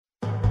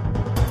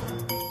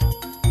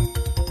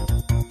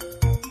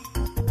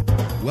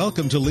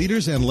Welcome to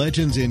Leaders and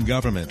Legends in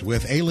Government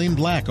with Aileen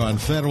Black on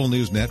Federal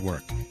News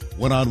Network.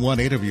 One-on-one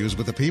interviews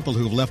with the people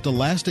who've left a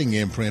lasting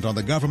imprint on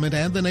the government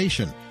and the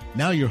nation.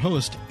 Now your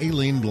host,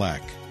 Aileen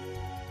Black.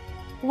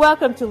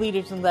 Welcome to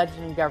Leaders and Legends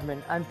in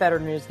Government on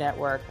Federal News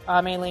Network.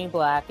 I'm Aileen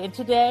Black, and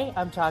today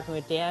I'm talking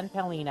with Dan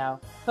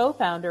Paolino,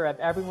 co-founder of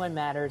Everyone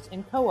Matters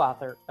and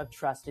co-author of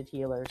Trusted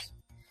Healers.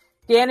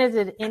 Dan is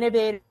an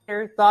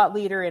innovator, thought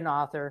leader, and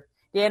author.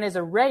 Dan is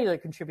a regular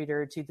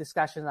contributor to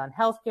discussions on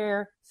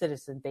healthcare,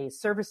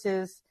 citizen-based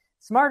services,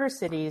 smarter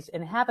cities,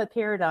 and have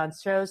appeared on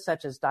shows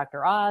such as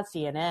Dr. Oz,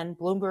 CNN,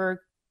 Bloomberg,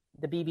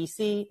 the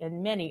BBC,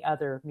 and many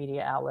other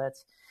media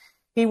outlets.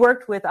 He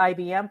worked with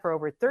IBM for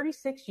over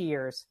 36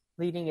 years,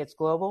 leading its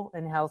global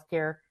and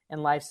healthcare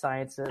and life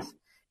sciences.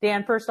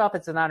 Dan, first off,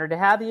 it's an honor to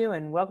have you,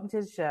 and welcome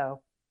to the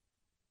show.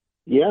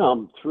 Yeah,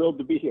 I'm thrilled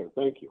to be here.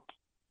 Thank you.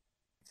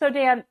 So,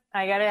 Dan,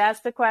 I got to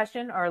ask the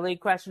question, our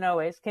lead question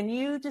always. Can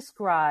you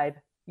describe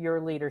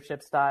your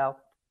leadership style?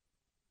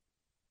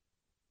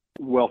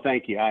 Well,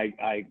 thank you.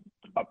 I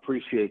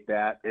appreciate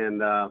that.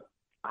 And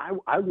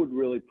I would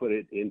really put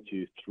it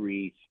into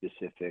three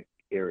specific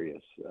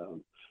areas.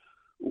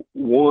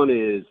 One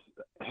is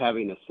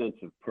having a sense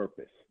of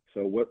purpose.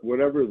 So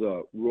whatever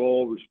the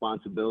role,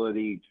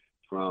 responsibility,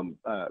 from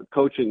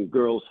coaching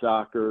girls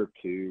soccer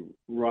to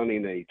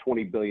running a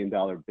 $20 billion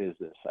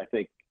business, I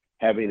think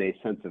having a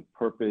sense of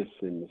purpose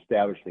and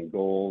establishing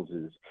goals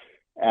is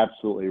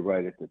absolutely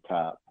right at the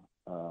top.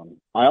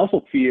 I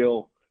also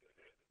feel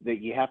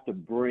that you have to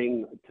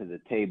bring to the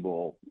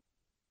table,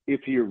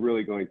 if you're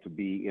really going to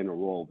be in a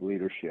role of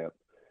leadership,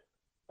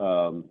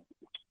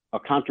 a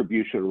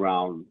contribution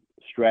around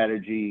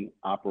strategy,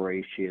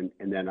 operation,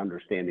 and then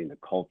understanding the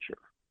culture.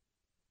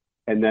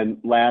 And then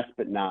last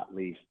but not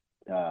least,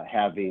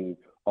 having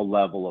a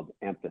level of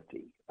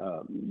empathy,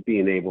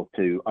 being able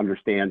to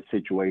understand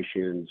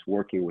situations,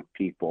 working with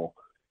people,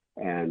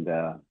 and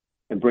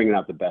bringing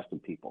out the best in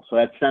people. So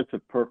that sense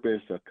of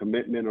purpose, a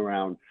commitment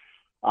around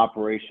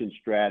operation,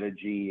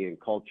 strategy, and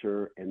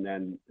culture, and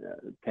then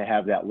to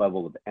have that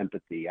level of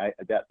empathy.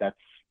 That's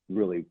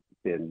really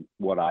been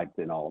what I've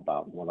been all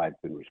about, what I've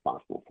been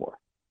responsible for.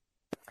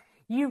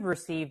 You've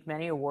received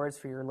many awards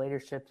for your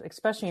leadership,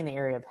 especially in the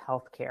area of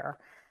healthcare.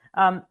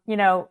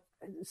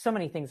 So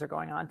many things are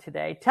going on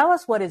today. Tell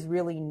us what is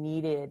really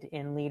needed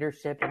in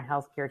leadership in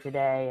healthcare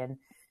today, and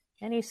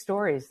any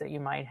stories that you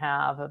might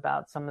have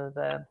about some of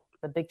the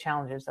big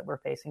challenges that we're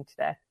facing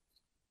today.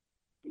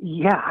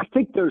 Yeah, I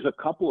think there's a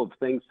couple of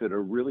things that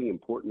are really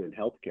important in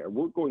healthcare.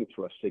 We're going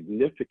through a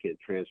significant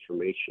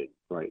transformation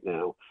right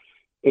now,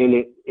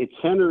 and it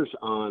centers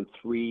on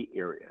three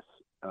areas: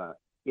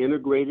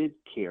 integrated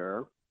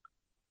care,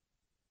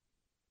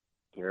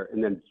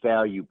 and then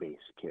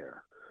value-based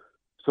care.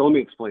 So let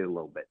me explain a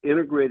little bit.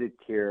 Integrated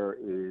care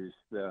is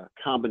the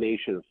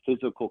combination of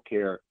physical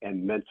care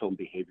and mental and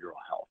behavioral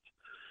health.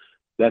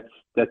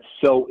 That's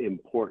so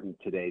important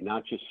today,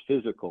 not just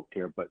physical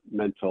care, but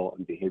mental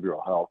and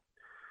behavioral health.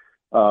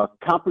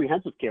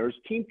 Comprehensive care is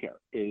team care,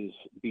 is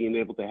being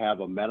able to have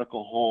a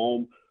medical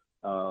home,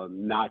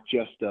 not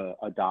just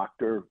a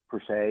doctor per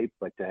se,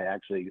 but to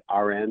actually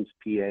RNs,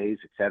 PAs,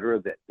 et cetera,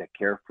 that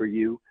care for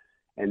you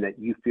and that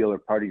you feel are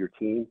part of your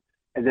team.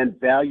 And then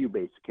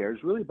value-based care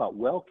is really about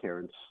well care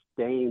and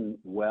staying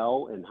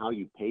well and how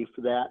you pay for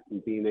that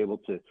and being able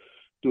to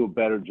do a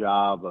better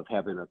job of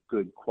having a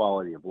good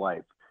quality of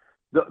life.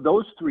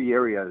 Those three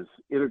areas,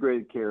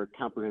 integrated care,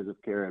 comprehensive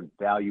care, and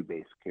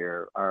value-based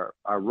care, are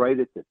right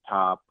at the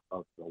top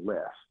of the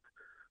list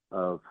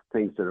of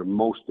things that are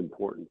most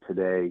important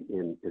today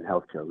in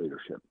healthcare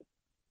leadership.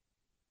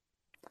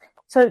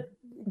 So,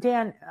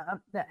 Dan,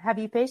 have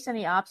you faced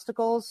any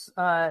obstacles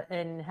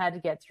and had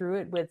to get through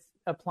it with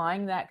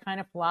applying that kind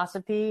of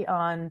philosophy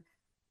on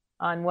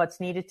what's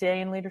needed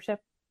today in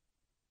leadership?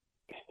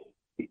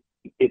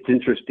 It's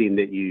interesting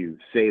that you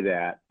say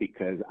that,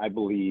 because I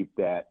believe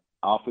that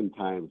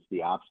oftentimes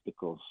the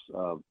obstacles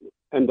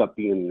end up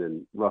being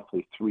in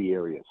roughly three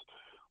areas.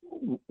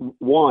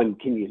 One,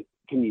 can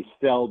you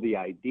sell the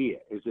idea?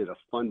 Is it a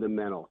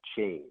fundamental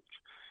change?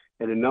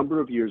 And a number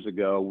of years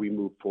ago, we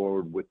moved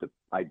forward with the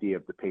idea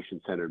of the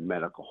patient-centered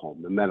medical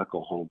home, the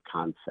medical home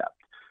concept,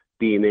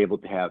 being able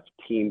to have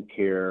team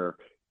care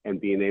and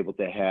being able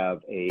to have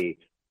a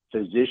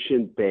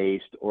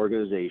physician-based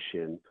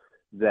organization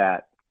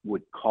that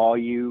would call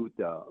you,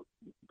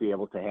 be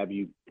able to have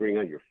you bring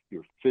on your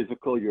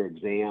physical, your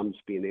exams,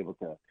 being able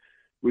to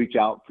reach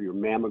out for your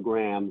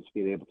mammograms,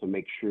 being able to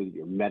make sure that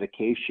your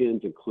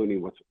medications,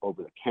 including what's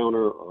over the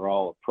counter, are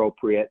all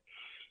appropriate.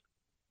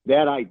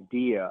 That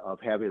idea of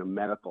having a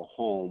medical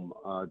home,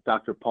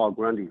 Dr. Paul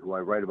Grundy, who I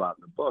write about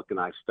in the book, and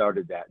I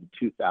started that in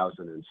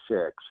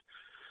 2006.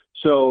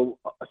 So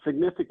a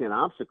significant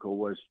obstacle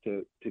was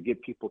to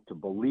get people to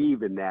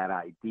believe in that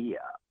idea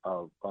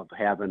of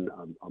having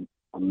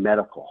a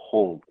medical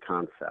home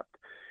concept.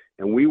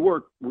 And we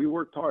worked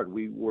hard.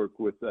 We worked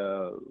with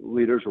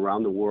leaders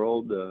around the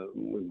world.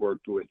 We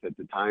worked with, at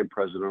the time,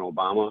 President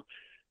Obama.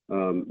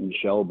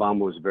 Michelle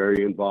Obama was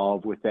very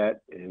involved with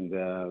that, and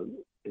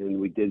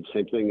we did the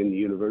same thing in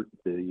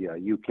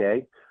the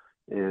UK.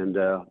 and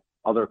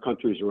other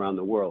countries around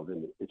the world.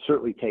 And it's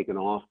certainly taken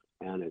off,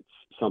 and it's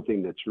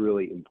something that's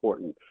really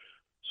important.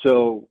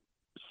 So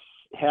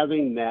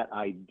having that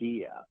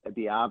idea,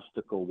 the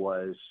obstacle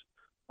was,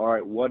 all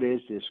right, what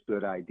is this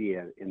good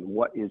idea, and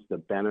what is the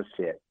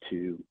benefit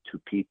to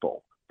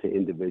people, to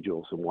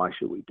individuals, and why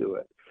should we do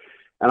it?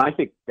 And I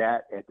think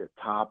that at the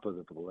top of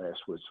the list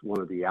was one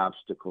of the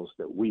obstacles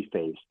that we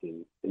faced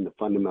in the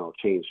fundamental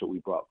change that we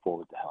brought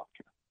forward to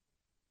healthcare.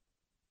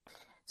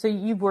 So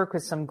you've worked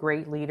with some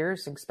great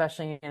leaders,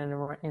 especially in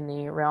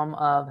the realm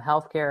of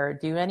healthcare.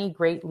 Do any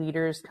great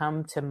leaders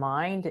come to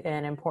mind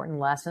and important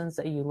lessons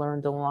that you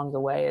learned along the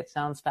way? It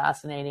sounds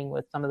fascinating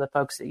with some of the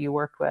folks that you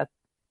worked with.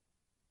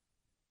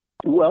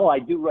 Well, I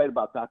do write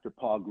about Dr.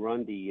 Paul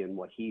Grundy and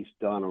what he's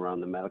done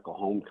around the medical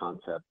home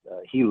concept.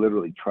 He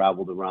literally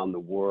traveled around the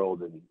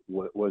world and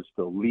was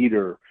the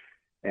leader,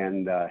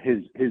 and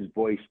his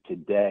voice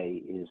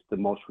today is the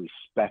most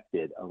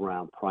respected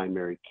around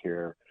primary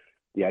care,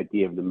 the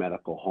idea of the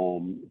medical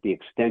home, the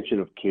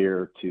extension of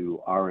care to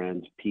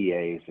RNs,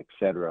 PAs, et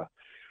cetera.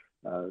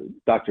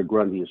 Dr.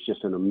 Grundy is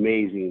just an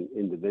amazing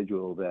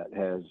individual that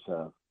has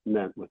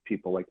met with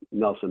people like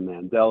Nelson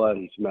Mandela.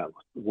 He's met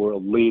with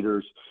world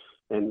leaders.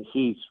 And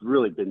he's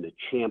really been the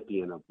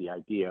champion of the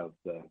idea of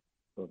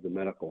the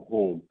medical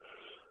home.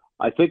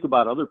 I think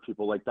about other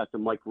people like Dr.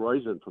 Mike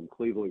Roizen from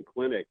Cleveland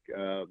Clinic.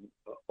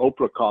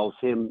 Oprah calls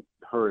him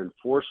her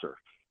enforcer.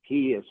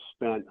 He has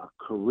spent a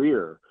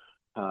career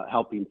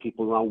helping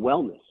people around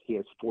wellness. He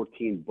has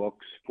 14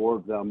 books, 4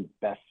 of them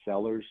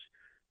bestsellers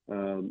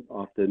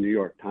off the New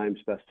York Times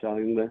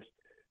bestselling list.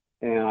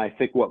 And I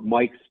think what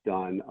Mike's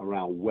done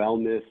around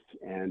wellness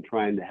and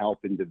trying to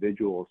help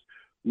individuals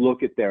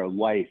look at their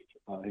life,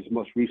 his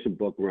most recent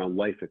book around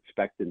life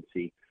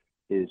expectancy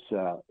is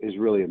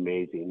really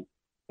amazing.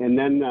 And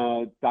then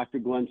Dr.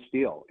 Glenn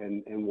Steele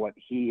and what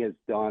he has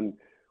done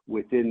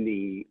within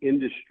the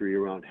industry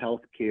around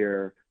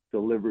healthcare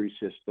delivery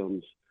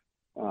systems.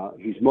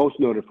 He's most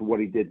noted for what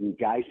he did in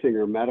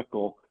Geisinger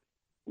Medical,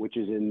 which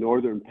is in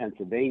northern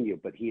Pennsylvania,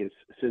 but he has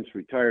since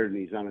retired and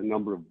he's on a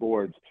number of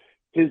boards.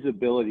 His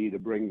ability to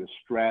bring the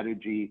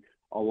strategy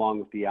along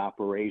with the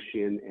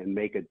operation and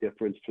make a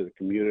difference to the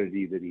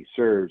community that he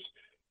serves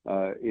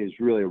is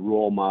really a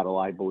role model,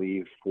 I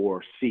believe,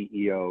 for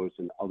CEOs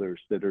and others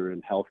that are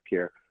in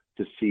healthcare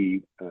to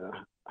see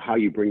how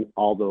you bring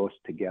all those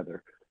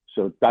together.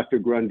 So Dr.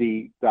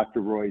 Grundy,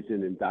 Dr.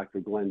 Roizen, and Dr.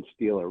 Glenn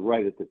Steele are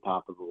right at the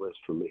top of the list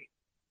for me.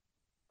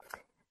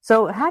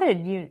 So how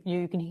did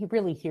you can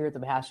really hear the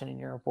passion in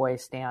your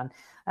voice, Dan.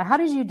 How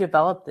did you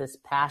develop this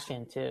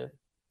passion to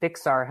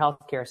fix our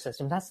healthcare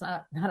system? That's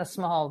not a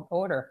small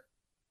order.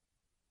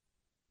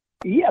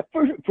 Yeah,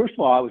 first of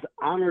all, I was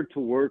honored to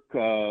work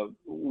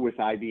with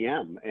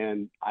IBM,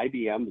 and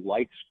IBM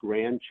likes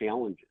grand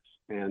challenges.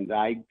 And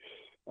I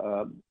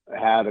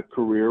had a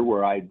career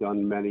where I'd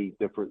done many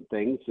different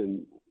things.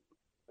 And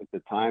at the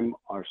time,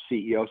 our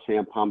CEO,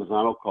 Sam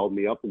Pomazano, called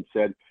me up and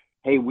said,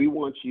 hey, we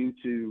want you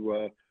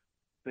to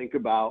think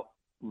about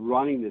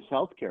running this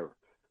healthcare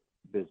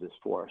business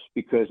for us.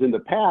 Because in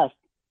the past,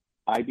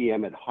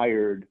 IBM had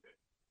hired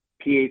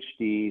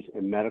PhDs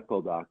and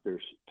medical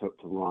doctors to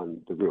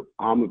run the group.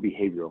 I'm a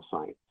behavioral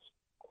science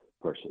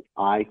person.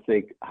 I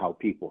think how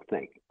people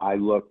think. I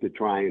look to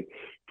try and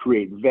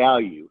create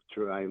value,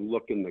 try and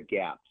look in the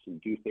gaps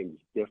and do things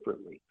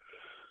differently.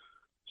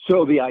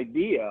 So the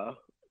idea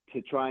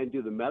to try and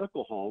do the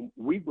medical home,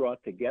 we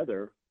brought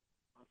together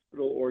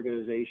hospital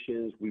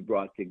organizations, we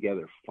brought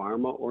together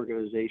pharma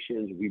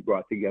organizations, we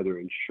brought together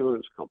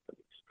insurance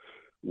companies.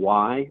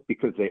 Why?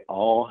 Because they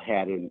all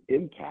had an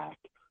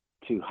impact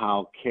to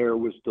how care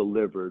was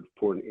delivered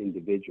for an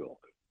individual.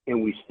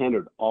 And we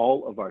centered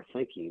all of our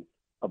thinking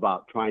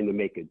about trying to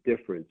make a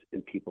difference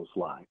in people's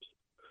lives.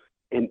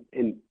 And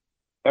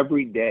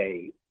every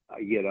day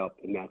I get up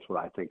and that's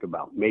what I think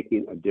about,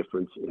 making a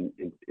difference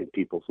in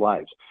people's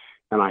lives.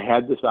 And I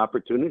had this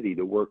opportunity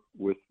to work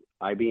with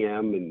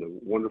IBM and the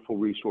wonderful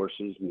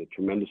resources and the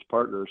tremendous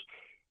partners.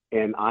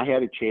 And I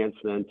had a chance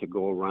then to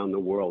go around the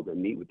world and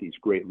meet with these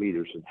great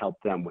leaders and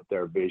help them with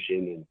their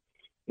vision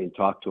and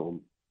talk to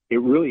them.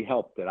 It really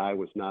helped that I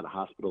was not a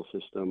hospital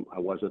system, I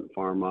wasn't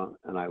pharma,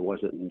 and I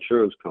wasn't an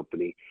insurance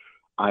company.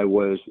 I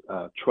was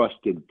a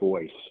trusted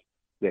voice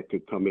that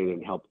could come in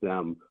and help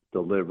them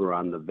deliver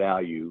on the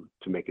value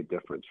to make a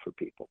difference for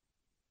people.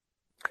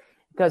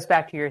 It goes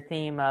back to your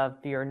theme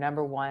of your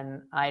number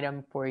one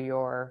item for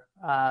your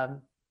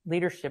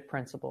leadership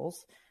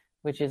principles,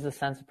 which is a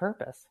sense of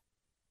purpose.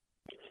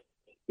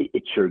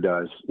 It sure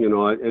does,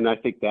 and I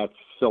think that's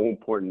so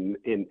important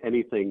in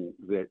anything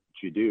that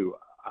you do.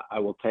 I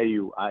will tell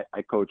you,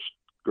 I coached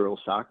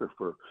girls soccer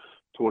for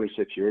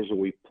 26 years and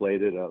we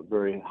played at a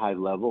very high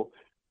level.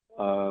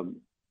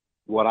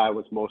 What I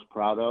was most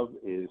proud of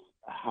is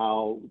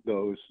how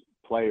those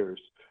players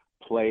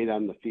played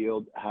on the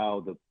field,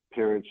 how the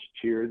parents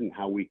cheered and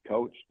how we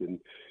coached, and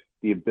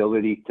the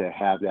ability to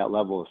have that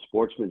level of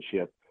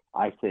sportsmanship.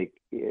 I think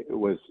it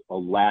was a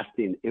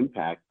lasting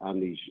impact on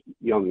these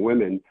young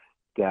women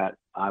that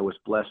I was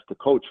blessed to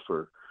coach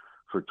for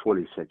for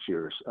 26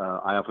 years.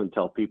 I often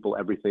tell people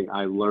everything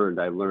I learned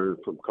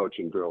from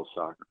coaching girls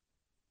soccer.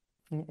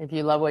 If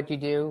you love what you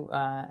do,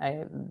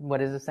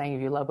 what is the saying?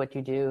 If you love what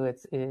you do,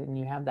 and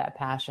you have that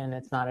passion,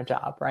 it's not a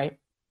job, right?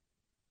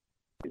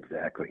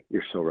 Exactly.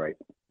 You're so right.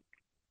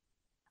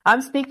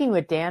 I'm speaking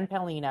with Dan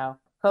Paolino,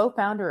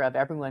 co-founder of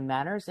Everyone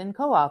Matters and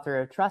co-author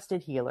of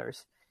Trusted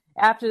Healers.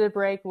 After the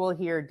break, we'll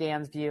hear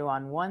Dan's view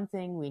on one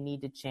thing we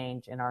need to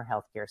change in our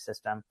healthcare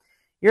system.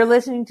 You're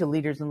listening to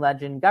Leaders in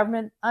Legend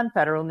Government on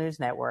Federal News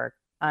Network.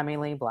 I'm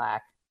Aileen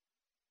Black.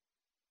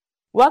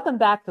 Welcome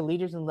back to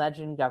Leaders in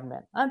Legend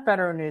Government on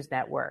Federal News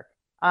Network.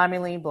 I'm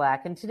Aileen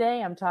Black, and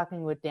today I'm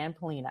talking with Dan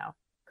Paolino,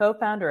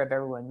 co-founder of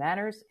Everyone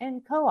Matters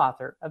and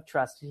co-author of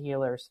Trusted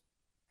Healers.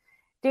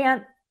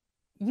 Dan,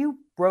 you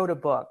wrote a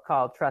book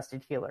called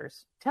Trusted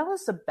Healers. Tell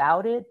us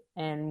about it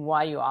and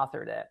why you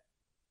authored it.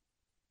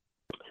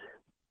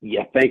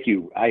 Yeah, thank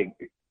you.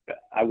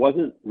 I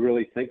wasn't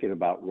really thinking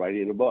about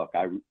writing a book.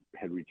 I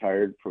had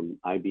retired from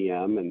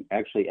IBM, and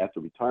actually at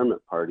the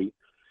retirement party,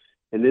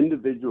 an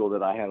individual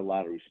that I had a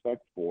lot of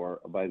respect for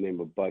by the name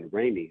of Bud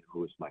Ramey,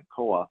 who was my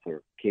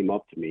co-author, came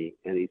up to me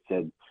and he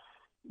said,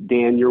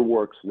 Dan, your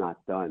work's not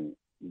done.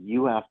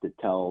 You have to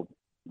tell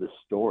the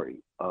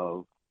story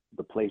of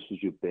the places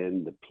you've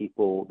been, the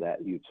people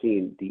that you've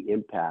seen, the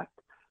impact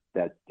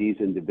that these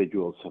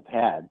individuals have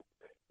had.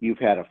 You've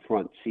had a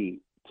front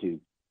seat to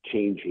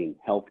changing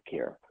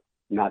healthcare,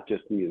 not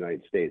just in the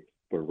United States,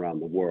 but around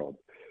the world.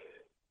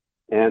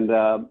 And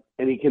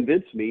he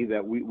convinced me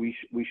that we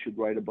should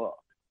write a book.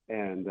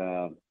 And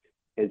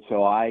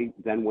so I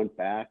then went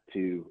back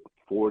to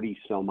 40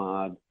 some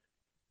odd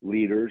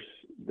leaders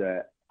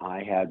that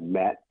I had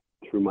met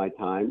through my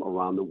time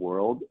around the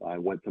world. I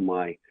went to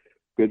my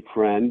good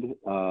friend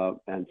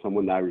and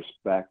someone that I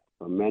respect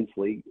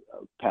immensely,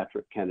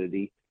 Patrick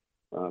Kennedy,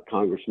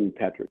 Congressman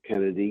Patrick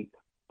Kennedy,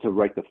 to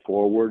write the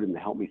foreword and to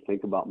help me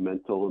think about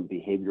mental and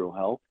behavioral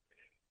health.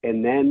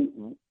 And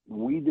then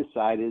we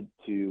decided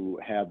to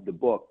have the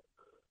book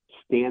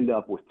stand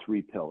up with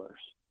 3 pillars: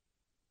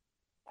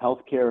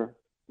 healthcare,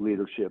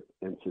 leadership,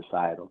 and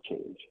societal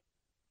change.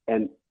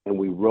 And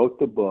we wrote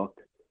the book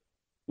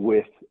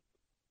with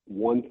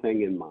one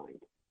thing in mind.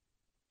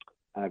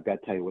 And I've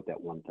got to tell you what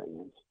that one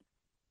thing is.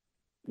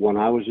 When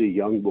I was a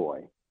young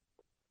boy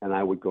and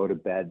I would go to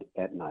bed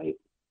at night,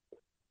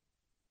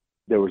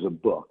 there was a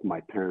book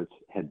my parents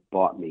had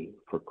bought me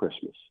for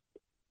Christmas.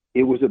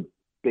 It was a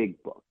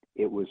big book.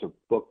 It was a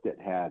book that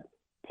had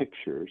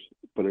pictures,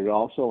 but it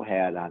also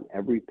had on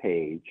every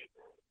page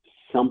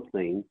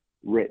something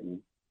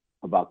written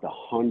about the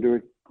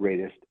 100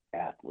 greatest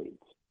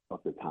athletes of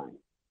the time.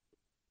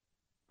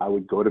 I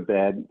would go to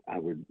bed, I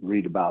would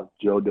read about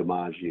Joe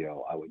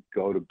DiMaggio. I would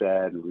go to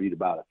bed and read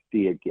about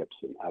Thea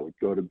Gibson. I would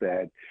go to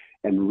bed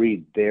and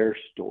read their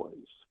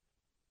stories.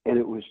 And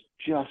it was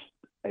just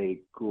a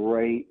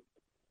great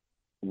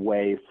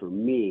way for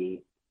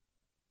me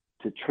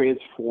to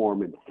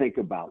transform and think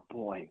about,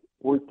 boy,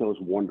 weren't those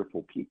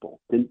wonderful people?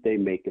 Didn't they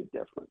make a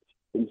difference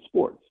in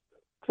sports?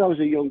 Because I was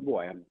a young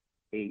boy. I'm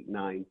 8,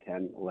 9,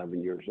 10,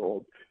 11 years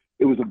old.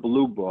 It was a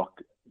blue book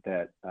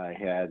that I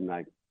had, and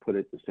I put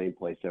it the same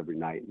place every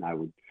night, and I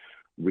would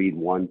read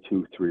 1,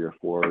 2, 3, or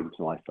 4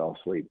 until I fell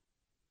asleep.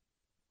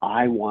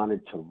 I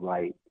wanted to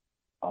write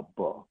a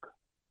book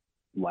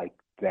like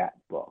that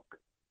book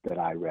that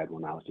I read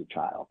when I was a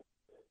child.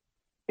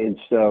 And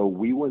so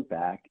we went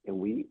back and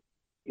we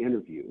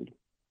interviewed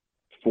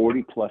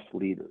 40 plus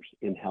leaders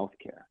in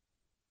healthcare,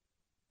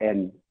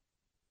 and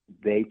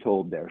they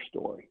told their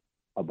story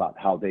about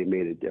how they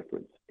made a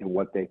difference and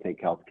what they think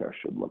healthcare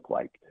should look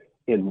like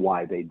and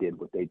why they did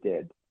what they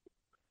did.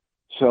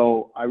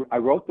 So I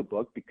wrote the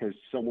book because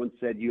someone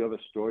said, you have a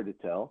story to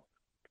tell.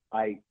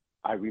 I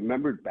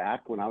remembered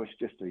back when I was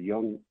just a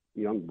young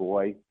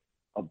boy,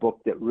 a book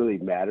that really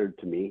mattered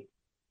to me.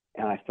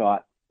 And I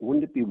thought,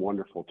 wouldn't it be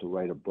wonderful to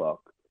write a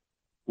book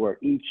where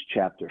each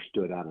chapter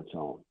stood on its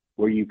own,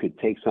 where you could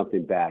take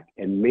something back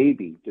and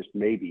maybe, just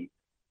maybe,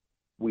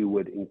 we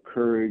would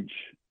encourage,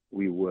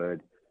 we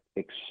would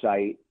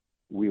excite,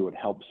 we would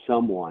help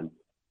someone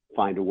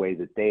find a way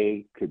that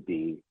they could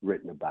be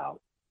written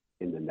about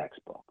in the next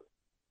book.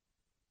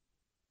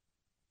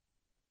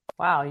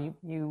 Wow,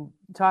 you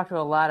talked to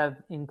a lot of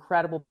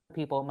incredible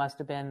people. It must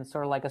have been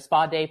sort of like a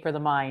spa day for the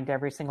mind,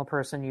 every single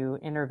person you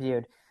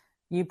interviewed.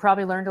 You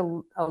probably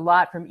learned a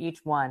lot from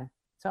each one.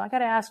 So I got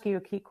to ask you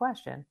a key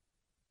question.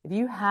 If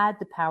you had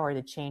the power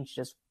to change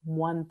just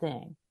one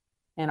thing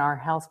in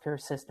our healthcare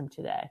system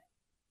today,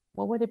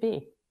 what would it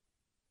be?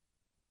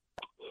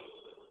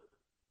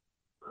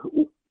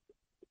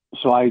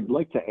 So I'd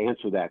like to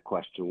answer that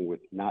question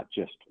with not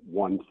just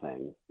one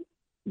thing,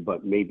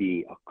 but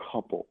maybe a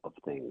couple of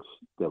things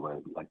that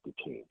I'd like to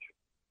change.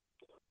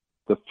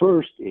 The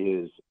first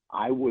is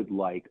I would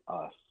like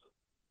us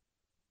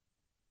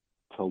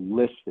to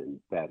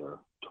listen better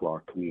to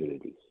our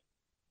communities.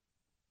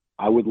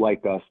 I would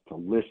like us to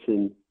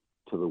listen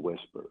to the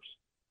whispers.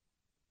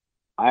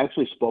 I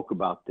actually spoke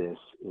about this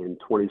in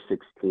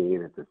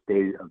 2016 at the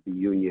State of the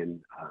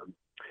Union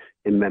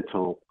in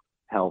mental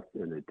health,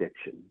 and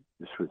addiction.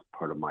 This was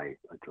part of my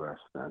address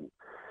then.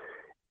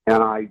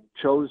 And I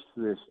chose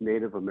this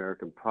Native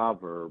American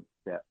proverb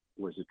that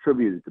was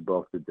attributed to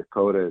both the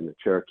Dakota and the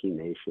Cherokee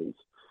nations.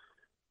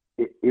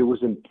 It was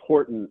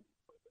important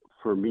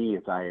for me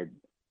as I had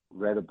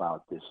read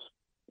about this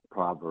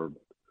proverb,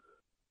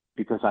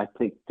 because I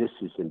think this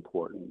is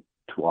important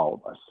to all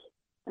of us.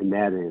 And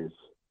that is,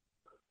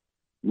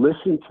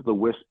 listen to the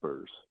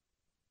whispers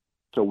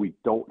so we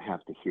don't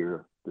have to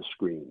hear the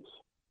screams.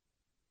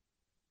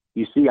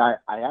 You see, I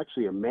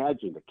actually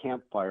imagined a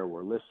campfire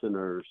where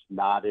listeners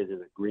nodded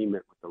in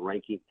agreement with the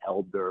ranking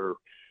elder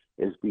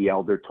as the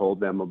elder told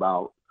them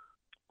about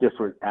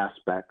different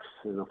aspects,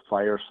 and a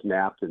fire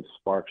snapped and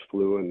sparks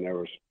flew and there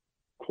was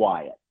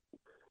quiet.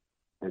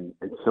 And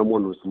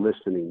someone was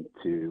listening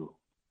to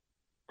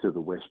the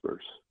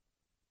whispers.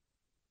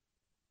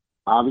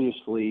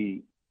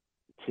 Obviously,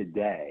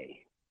 today,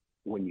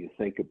 when you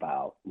think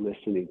about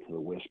listening to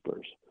the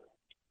whispers,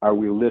 are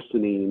we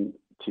listening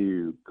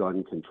to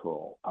gun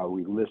control? Are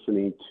we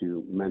listening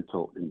to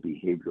mental and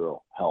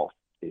behavioral health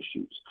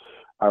issues?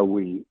 Are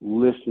we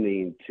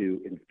listening to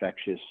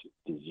infectious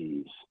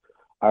disease?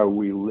 Are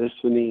we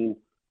listening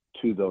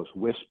to those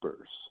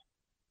whispers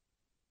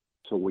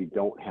so we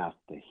don't have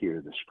to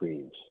hear the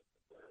screams?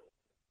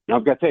 Now,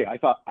 I've got to tell you,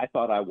 I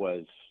thought I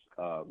was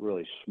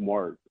really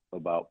smart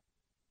about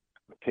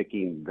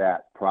picking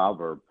that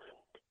proverb.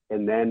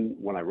 And then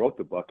when I wrote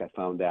the book, I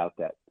found out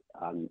that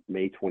on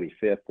May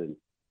 25th in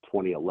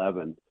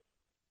 2011,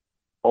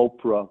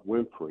 Oprah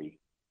Winfrey,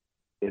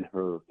 in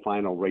her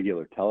final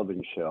regular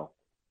television show,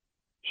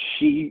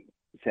 she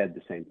said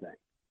the same thing.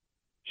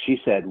 She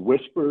said,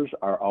 whispers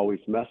are always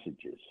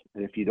messages.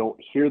 And if you don't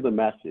hear the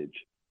message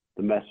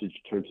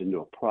turns into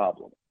a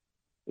problem.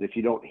 And if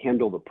you don't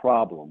handle the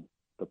problem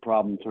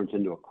turns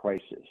into a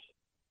crisis.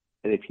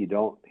 And if you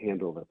don't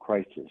handle the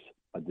crisis,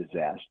 a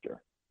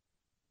disaster.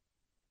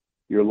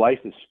 Your life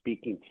is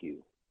speaking to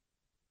you.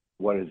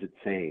 What is it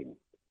saying?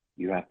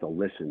 You have to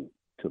listen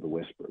to the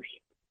whispers.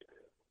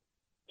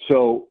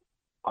 So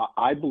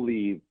I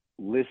believe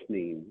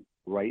listening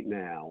right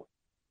now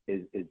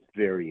is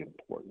very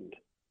important.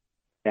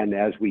 And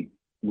as we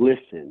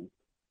listen,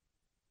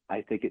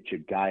 I think it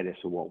should guide us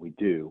in what we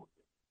do.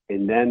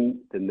 And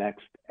then the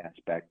next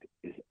aspect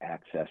is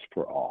access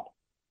for all.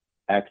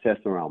 Access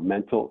around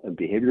mental and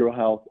behavioral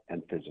health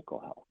and physical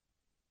health.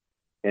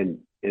 And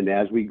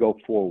as we go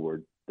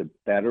forward, the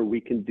better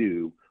we can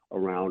do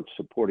around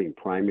supporting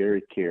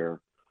primary care,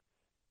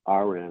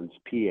 RNs,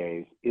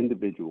 PAs,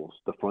 individuals,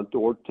 the front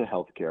door to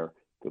healthcare,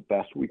 the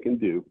best we can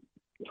do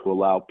to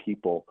allow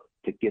people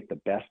to get the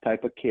best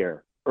type of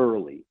care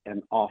early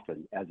and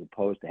often, as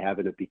opposed to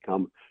having it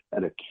become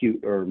an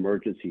acute or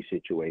emergency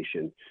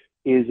situation,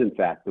 is in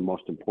fact the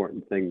most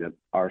important thing that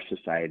our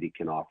society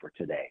can offer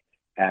today.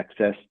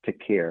 Access to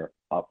care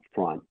up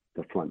front,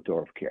 the front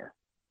door of care.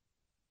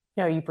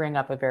 You know, you bring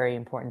up a very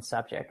important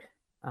subject,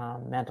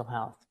 mental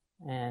health.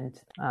 And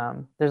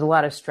there's a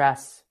lot of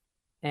stress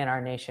in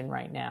our nation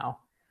right now.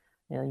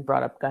 You know, you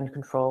brought up gun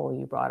control,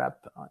 you brought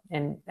up,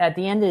 and at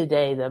the end of the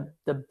day,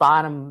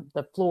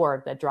 the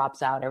floor that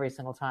drops out every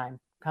single time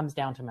comes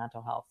down to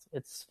mental health.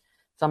 It's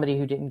somebody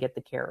who didn't get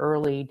the care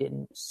early,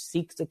 didn't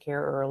seek the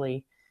care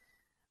early.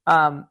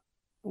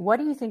 What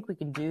do you think we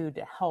can do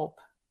to help,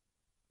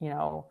 you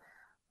know,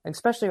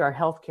 especially our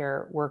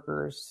healthcare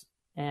workers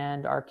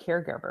and our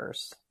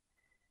caregivers,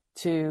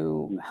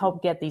 to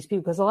help get these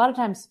people? Because a lot of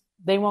times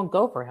they won't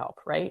go for help,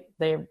 right?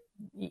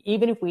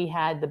 Even if we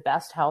had the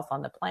best health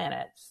on the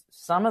planet,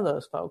 some of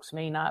those folks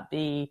may not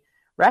be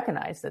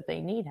recognized that they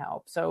need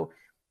help. So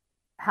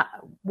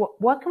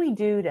what can we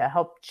do to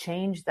help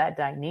change that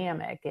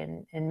dynamic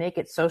and make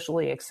it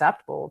socially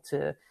acceptable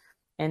to,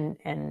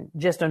 and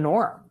just a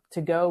norm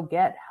to go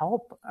get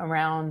help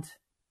around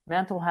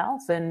mental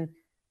health? And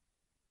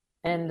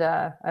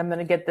I'm going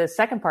to get the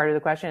second part of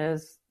the question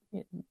is,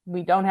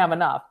 we don't have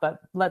enough, but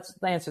let's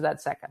answer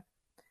that second.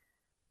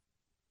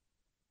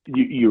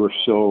 You are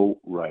so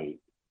right.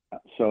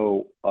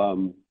 So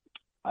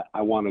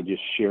I want to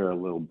just share a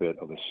little bit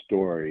of a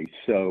story.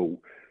 So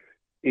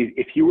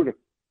if you were to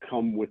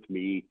come with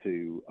me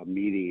to a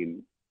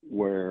meeting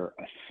where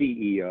a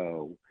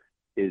CEO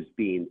is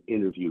being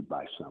interviewed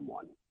by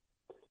someone,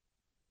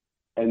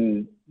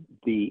 and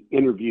the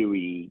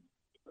interviewee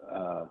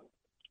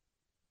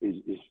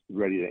is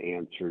ready to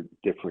answer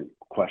different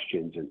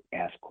questions and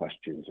ask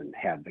questions and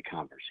have the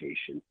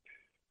conversation.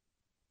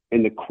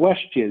 And the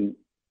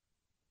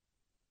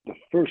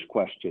first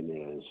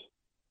question is,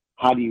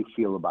 how do you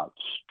feel about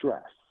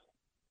stress?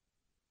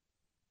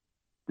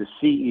 The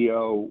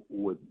CEO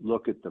would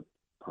look at the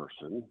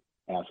person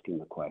asking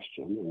the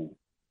question, and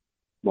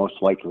most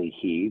likely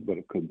he, but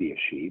it could be a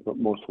she, but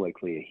most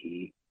likely a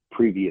he,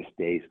 previous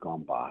days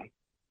gone by.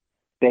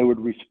 They would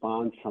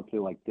respond something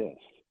like this: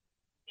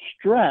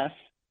 stress?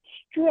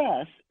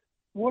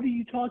 What are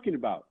you talking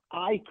about?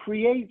 I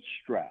create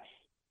stress.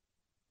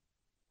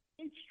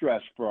 I create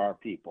stress for our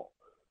people.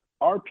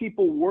 Our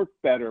people work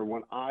better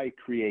when I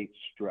create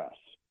stress.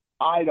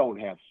 I don't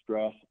have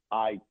stress,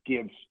 I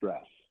give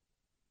stress.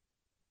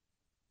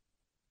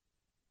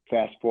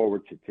 fast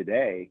forward to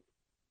today,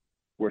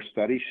 where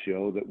studies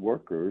show that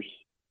workers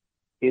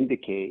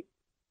indicate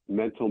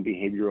mental and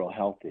behavioral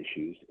health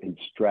issues and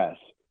stress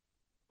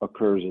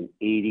occurs in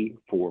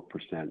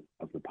 84%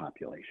 of the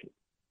population.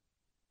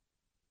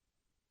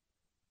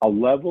 A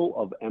level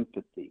of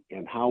empathy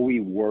in how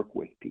we work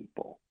with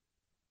people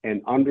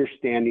and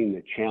understanding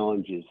the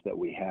challenges that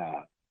we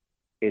have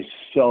is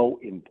so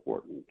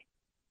important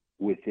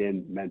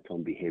within mental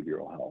and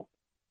behavioral health.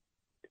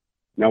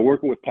 Now,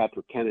 working with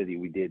Patrick Kennedy,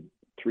 we did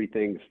 3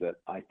 things that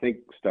I think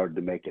started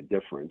to make a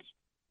difference.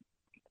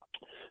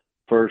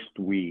 First,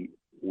 we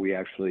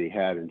actually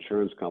had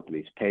insurance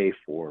companies pay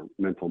for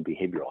mental and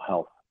behavioral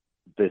health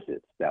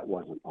visits. That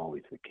wasn't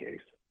always the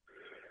case.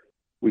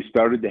 We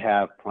started to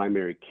have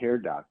primary care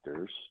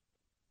doctors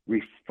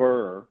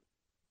refer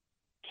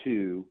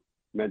to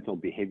mental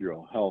and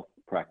behavioral health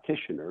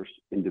practitioners,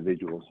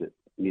 individuals that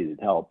needed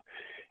help.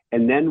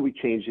 And then we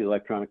changed the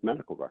electronic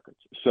medical records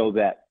so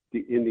that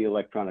in the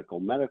electronic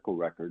medical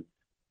record,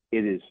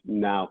 it is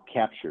now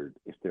captured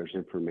if there's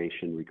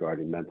information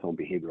regarding mental and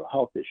behavioral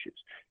health issues.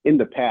 In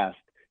the past,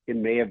 it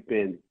may have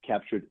been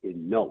captured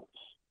in notes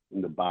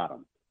in the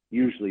bottom,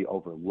 usually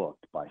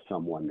overlooked by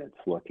someone that's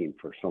looking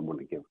for someone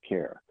to give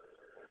care.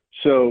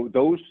 So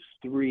those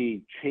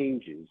 3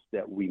 changes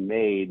that we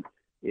made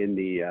in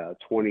the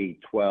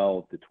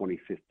 2012 to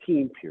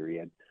 2015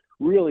 period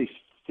really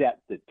set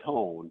the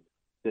tone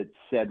that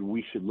said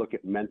we should look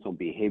at mental and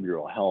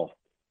behavioral health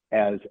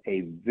as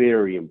a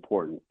very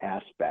important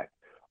aspect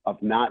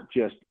of not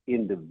just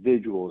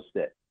individuals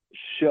that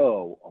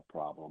show a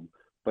problem,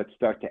 but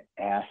start to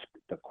ask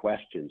the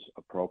questions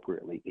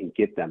appropriately and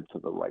get them to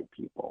the right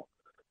people.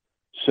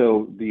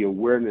 So the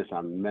awareness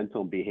on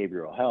mental and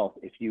behavioral health,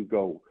 if you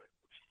go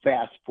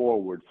fast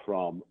forward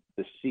from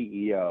the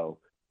CEO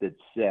that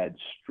said,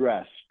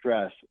 stress,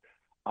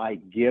 I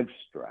give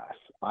stress,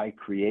 I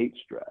create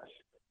stress,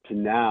 to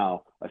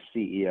now a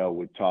CEO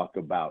would talk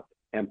about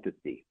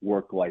empathy,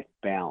 work-life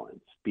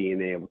balance,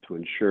 being able to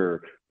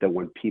ensure that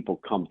when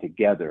people come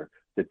together,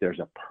 that there's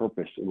a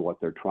purpose in what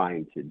they're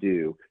trying to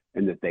do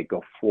and that they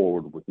go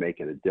forward with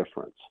making a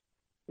difference.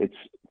 It's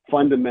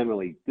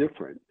fundamentally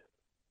different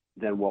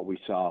than what we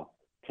saw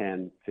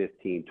 10,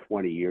 15,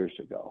 20 years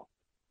ago.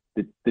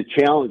 The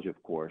challenge,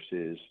 of course,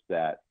 is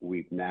that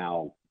we've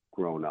now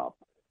grown up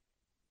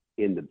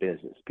in the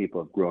business.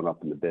 People have grown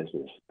up in the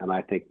business. And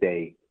I think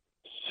they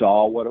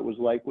saw what it was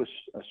like with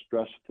a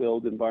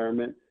stress-filled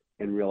environment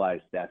and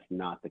realized that's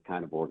not the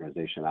kind of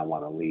organization I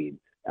want to lead.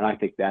 And I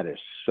think that is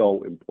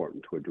so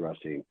important to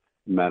addressing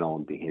mental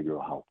and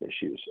behavioral health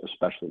issues,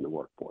 especially in the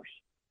workforce.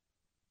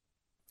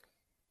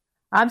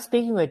 I'm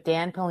speaking with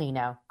Dan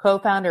Pollino,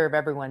 co-founder of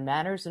Everyone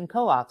Matters and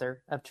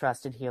co-author of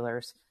Trusted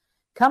Healers.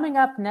 Coming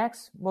up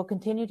next, we'll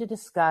continue to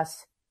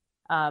discuss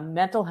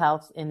mental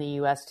health in the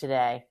U.S.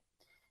 today.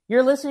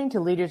 You're listening to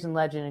Leaders in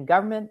Legend in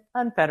Government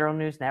on Federal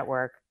News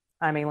Network.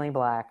 I'm Aileen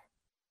Black.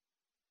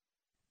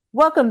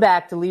 Welcome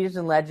back to Leaders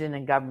in Legend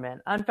in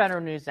Government on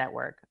Federal News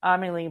Network.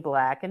 I'm Aileen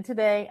Black, and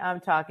today I'm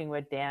talking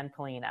with Dan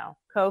Pollino,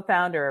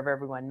 co-founder of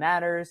Everyone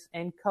Matters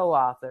and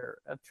co-author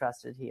of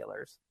Trusted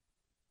Healers.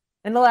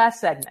 In the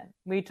last segment,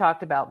 we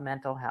talked about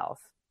mental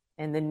health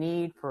and the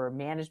need for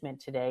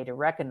management today to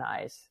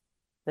recognize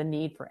the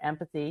need for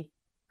empathy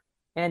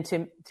and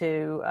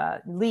to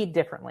lead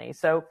differently.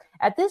 So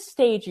at this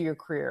stage of your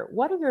career,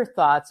 what are your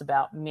thoughts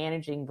about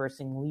managing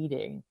versus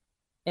leading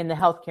in the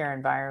healthcare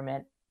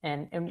environment?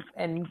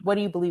 And what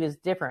do you believe is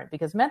different?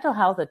 Because mental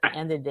health at the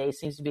end of the day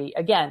seems to be,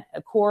 again,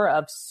 a core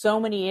of so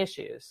many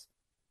issues.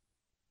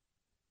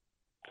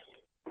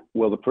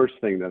 Well, the first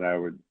thing that I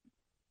would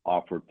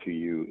offer to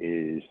you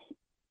is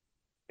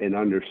an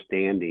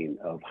understanding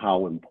of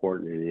how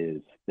important it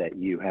is that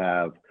you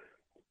have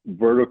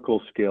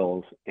vertical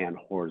skills and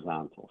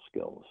horizontal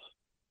skills.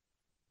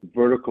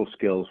 Vertical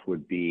skills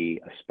would be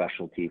a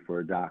specialty for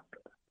a doctor,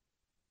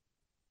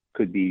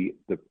 could be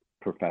the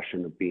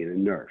profession of being a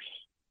nurse,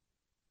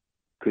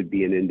 could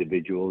be an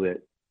individual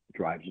that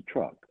drives a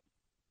truck.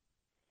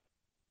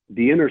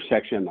 The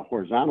intersection, the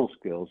horizontal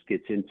skills,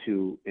 gets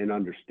into an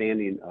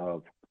understanding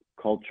of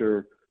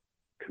culture,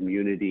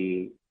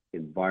 community,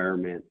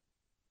 environment,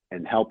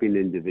 and helping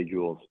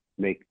individuals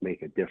make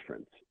a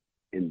difference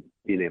in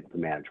being able to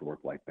manage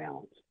work-life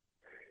balance.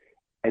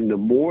 And the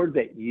more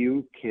that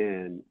you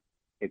can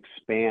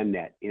expand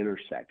that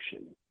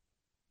intersection,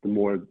 the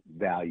more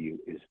value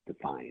is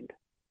defined.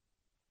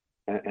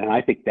 And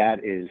I think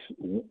that is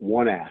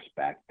one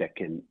aspect that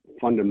can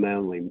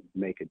fundamentally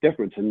make a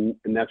difference. And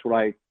that's what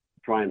I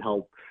try and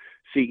help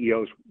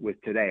CEOs with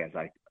today as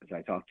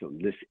I talk to them.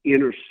 This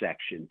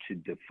intersection to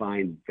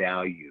define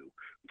value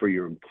for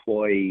your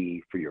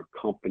employee, for your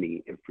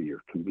company, and for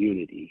your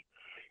community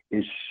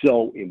is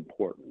so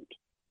important.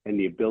 And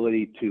the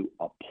ability to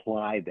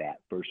apply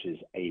that versus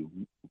a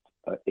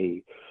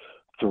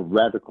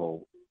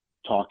theoretical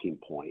talking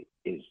point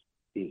is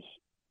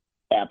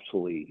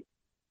absolutely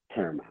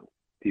paramount.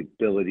 The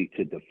ability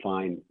to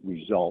define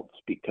results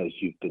because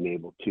you've been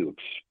able to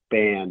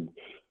expand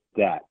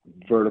that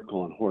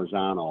vertical and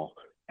horizontal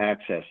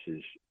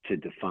accesses to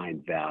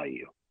define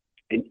value.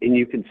 and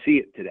you can see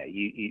it today.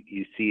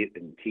 You see it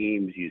in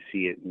teams, you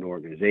see it in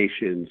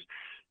organizations,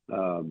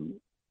 and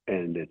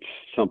it's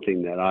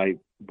something that I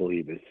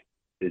believe is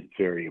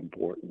very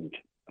important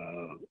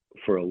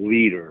for a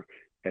leader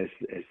as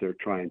they're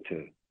trying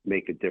to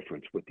make a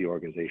difference with the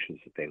organizations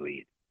that they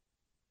lead.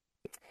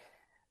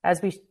 As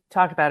we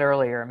talked about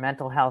earlier,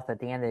 mental health at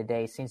the end of the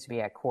day seems to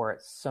be at core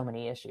at so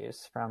many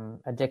issues, from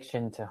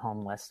addiction to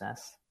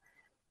homelessness.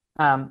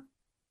 The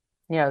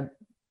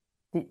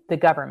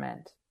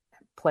government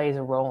plays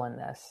a role in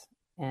this,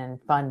 in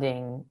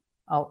funding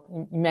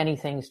many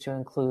things, to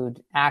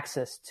include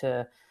access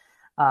to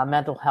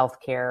mental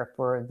health care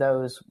for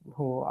those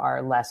who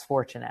are less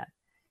fortunate.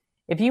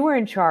 If you were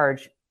in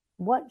charge,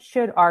 what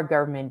should our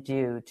government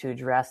do to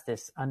address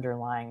this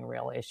underlying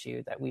real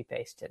issue that we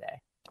face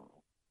today?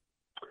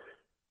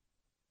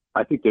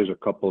 I think there's a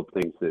couple of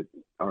things that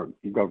our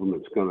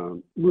government's going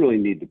to really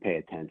need to pay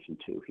attention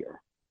to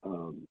here.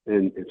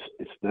 And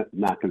it's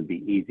not going to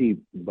be easy,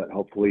 but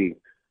hopefully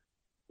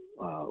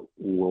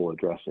we'll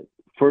address it.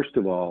 First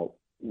of all,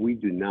 we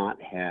do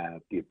not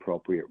have the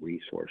appropriate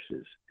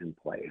resources in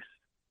place,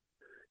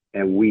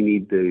 and we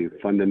need to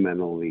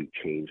fundamentally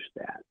change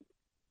that.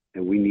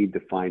 And we need to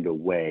find a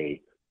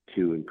way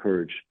to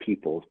encourage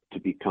people to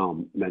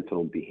become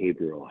mental and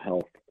behavioral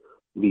health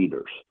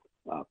leaders,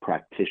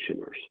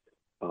 practitioners,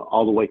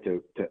 all the way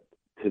to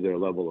their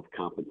level of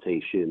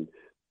compensation,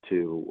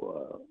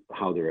 to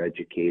how they're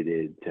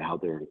educated, to how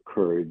they're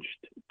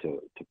encouraged to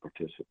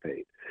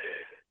participate.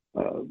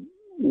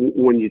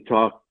 When you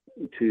talk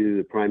to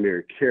the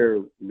primary care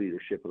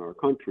leadership in our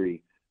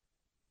country,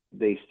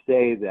 they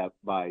say that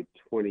by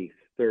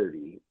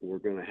 2030, we're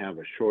going to have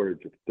a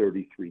shortage of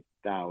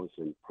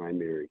 33,000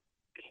 primary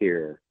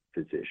care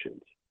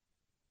physicians.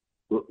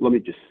 Let me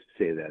just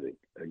say that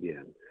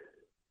again.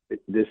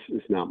 This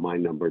is not my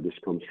number. This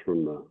comes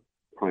from the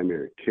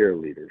primary care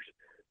leaders.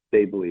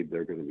 They believe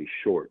they're going to be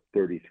short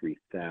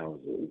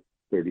 33,000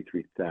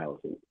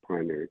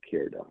 primary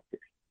care doctors.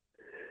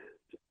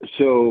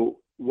 So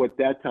what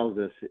that tells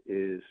us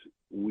is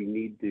we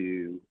need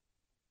to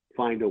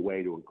find a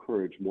way to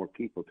encourage more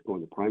people to go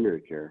into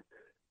primary care.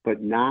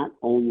 But not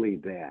only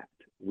that,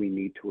 we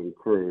need to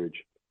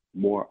encourage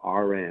more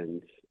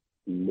RNs,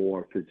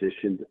 more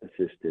physician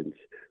assistants,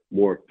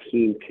 more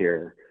team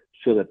care,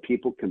 so that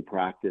people can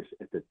practice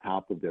at the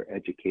top of their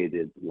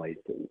educated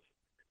license.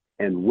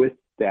 And with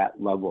that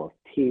level of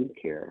team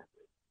care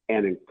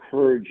and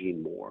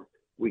encouraging more,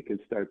 we can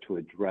start to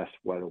address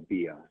what will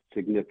be a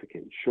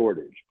significant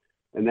shortage.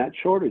 And that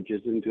shortage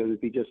isn't going to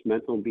be just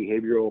mental and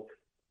behavioral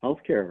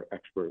healthcare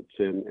experts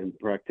and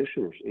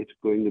practitioners. It's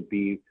going to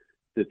be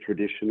the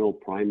traditional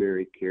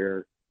primary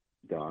care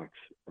docs.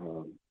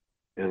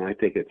 And I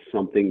think it's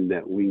something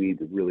that we need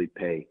to really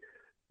pay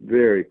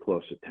very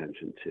close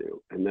attention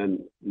to. And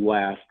then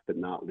last but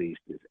not least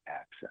is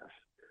access.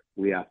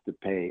 We have to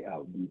pay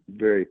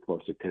very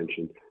close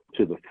attention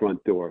to the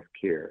front door of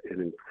care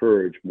and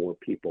encourage more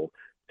people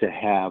to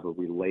have a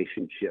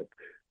relationship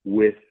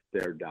with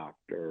their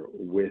doctor,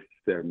 with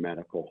their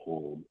medical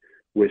home,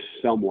 with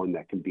someone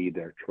that can be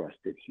their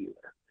trusted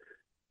healer.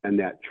 And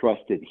that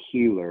trusted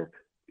healer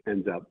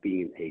ends up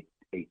being a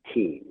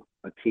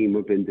team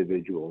of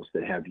individuals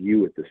that have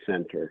you at the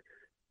center.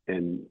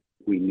 And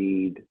we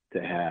need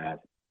to have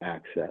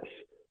access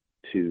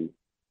to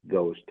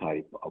those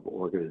type of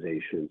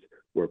organizations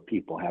where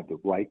people have the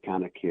right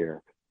kind of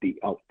care, the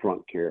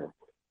upfront care,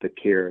 the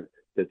care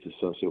that's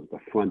associated with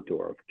the front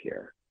door of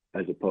care,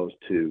 as opposed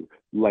to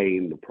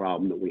laying the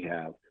problem that we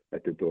have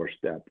at the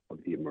doorstep of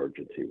the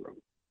emergency room.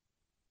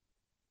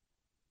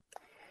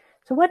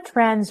 So what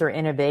trends or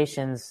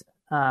innovations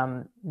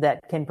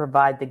that can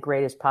provide the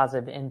greatest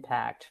positive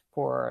impact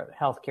for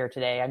healthcare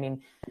today? I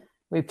mean,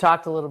 we've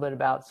talked a little bit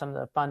about some of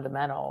the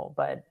fundamental,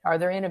 but are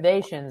there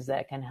innovations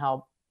that can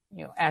help,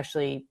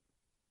 actually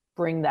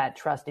bring that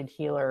trusted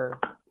healer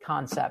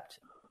concept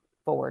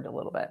forward a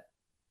little bit?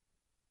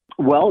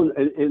 Well,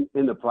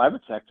 in the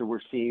private sector, we're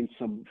seeing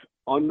some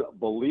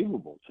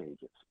unbelievable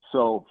changes.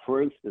 So,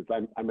 for instance,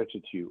 I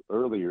mentioned to you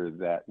earlier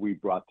that we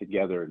brought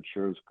together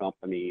insurance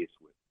companies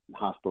with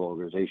hospital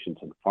organizations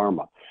and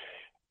pharma.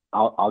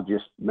 I'll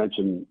just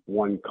mention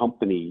one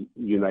company,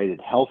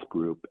 United Health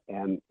Group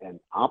and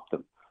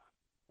Optum.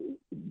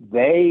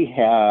 They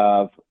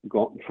have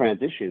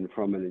transitioned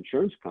from an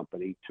insurance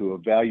company to a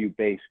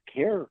value-based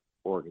care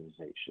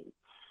organization.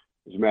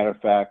 As a matter of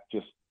fact,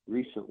 just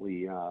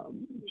recently,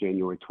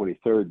 January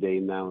 23rd, they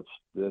announced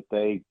that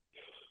they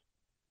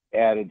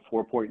added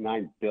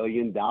 $4.9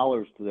 billion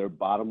to their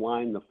bottom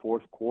line in the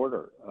fourth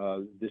quarter.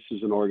 This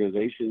is an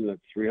organization that's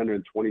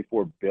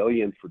 $324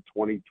 billion for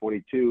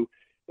 2022.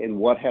 And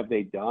what have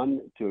they done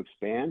to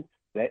expand?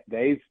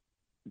 They've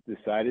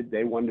decided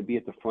they wanted to be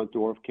at the front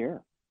door of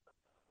care.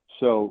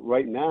 So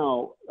right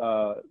now,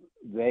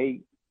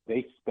 they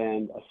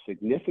spend a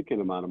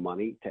significant amount of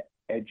money to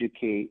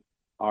educate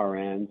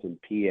RNs and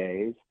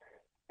PAs,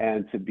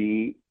 and to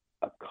be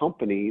a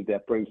company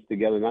that brings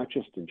together not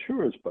just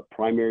insurance, but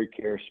primary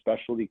care,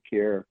 specialty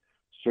care,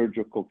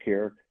 surgical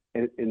care.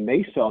 And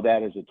they saw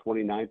that as a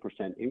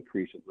 29%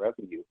 increase in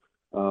revenue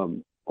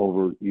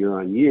over year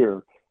on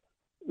year.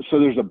 So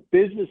there's a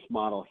business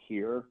model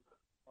here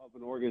of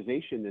an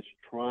organization that's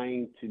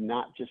trying to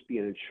not just be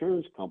an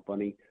insurance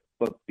company,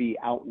 but be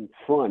out in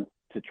front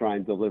to try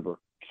and deliver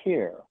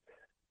care.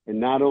 And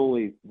not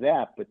only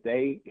that, but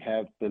they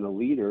have been a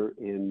leader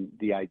in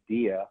the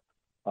idea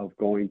of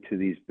going to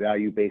these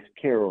value-based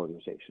care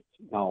organizations.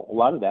 Now, a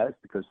lot of that is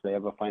because they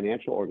have a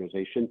financial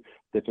organization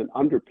that's an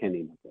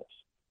underpinning of this.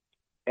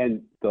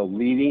 And the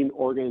leading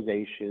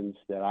organizations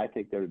that I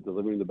think that are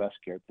delivering the best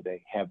care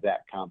today have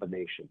that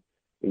combination,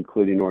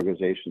 including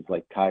organizations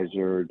like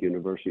Kaiser,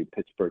 University of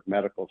Pittsburgh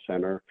Medical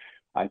Center.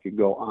 I could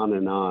go on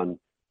and on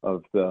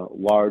of the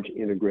large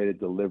integrated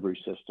delivery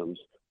systems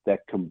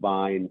that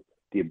combine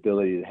the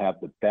ability to have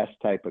the best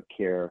type of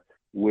care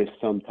with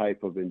some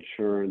type of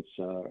insurance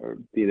or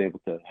being able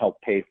to help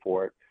pay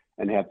for it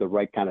and have the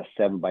right kind of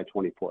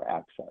 7/24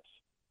 access.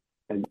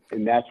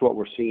 And that's what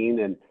we're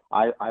seeing. And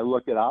I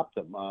look at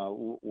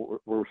Optum.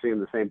 We're seeing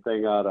the same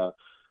thing out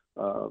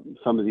of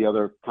some of the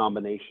other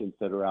combinations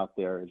that are out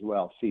there as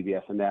well.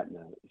 CVS and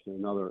Aetna is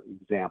another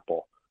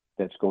example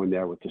that's going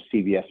there with the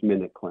CVS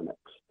Minute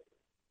Clinics.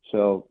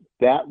 So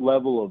that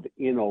level of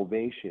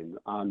innovation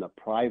on the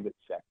private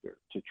sector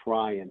to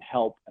try and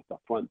help at the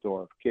front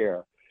door of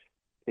care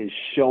is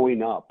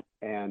showing up.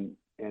 And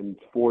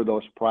for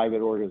those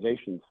private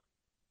organizations,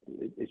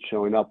 it's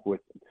showing up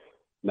with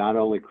not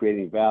only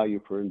creating value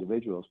for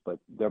individuals, but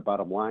their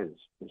bottom line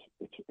is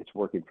it's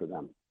working for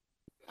them.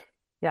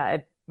 Yeah,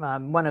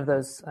 one of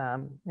those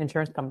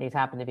insurance companies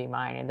happened to be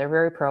mine, and they're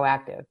very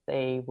proactive.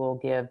 They will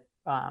give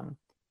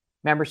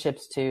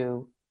memberships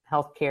to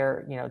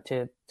healthcare,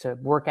 to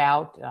work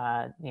out,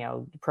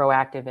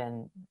 proactive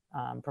in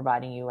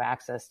providing you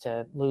access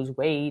to lose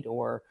weight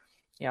or,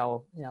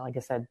 like I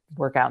said,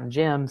 work out in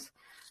gyms.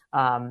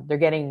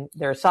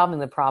 They're solving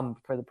the problem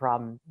before the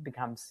problem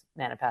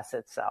manifests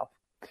itself.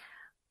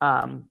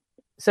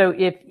 So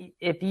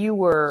if you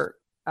were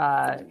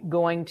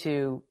going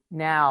to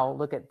now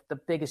look at the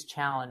biggest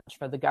challenge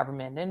for the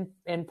government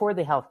and for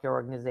the healthcare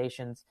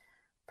organizations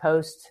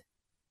post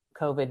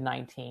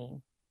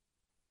COVID-19,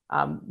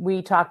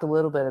 we talked a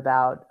little bit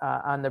about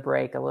on the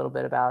break,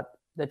 about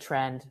the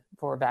trend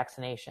for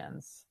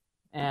vaccinations.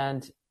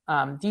 And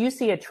do you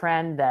see a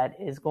trend that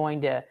is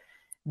going to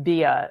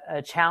be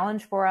a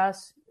challenge for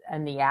us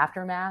in the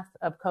aftermath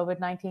of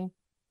COVID-19?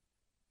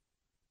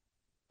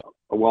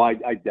 Well,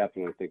 I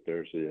definitely think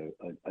there's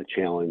a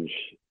challenge.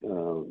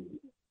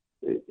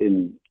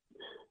 In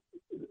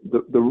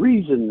the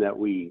reason that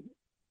we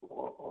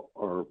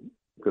are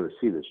going to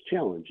see this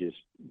challenge is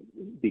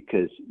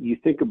because you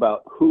think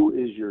about who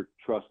is your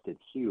trusted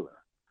healer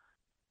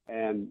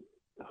and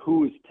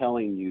who is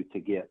telling you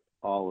to get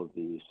all of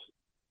these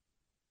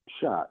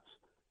shots,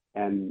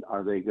 and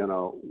are they going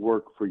to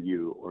work for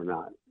you or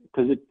not?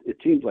 Because it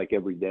seems like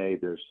every day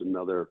there's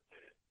another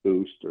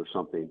boost or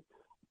something.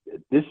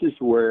 This is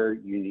where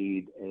you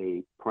need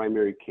a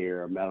primary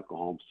care, a medical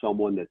home,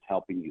 someone that's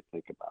helping you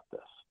think about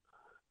this.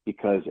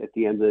 Because at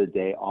the end of the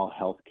day, all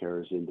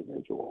healthcare is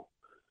individual.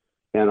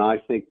 And I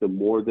think the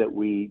more that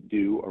we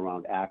do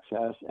around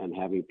access and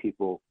having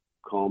people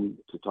come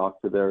to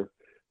talk to their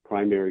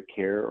primary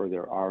care or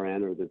their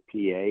RN or their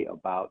PA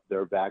about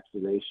their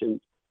vaccination,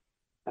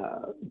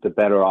 the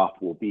better off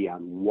we'll be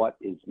on what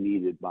is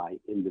needed by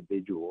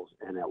individuals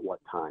and at what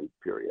time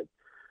period.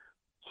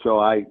 So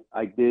I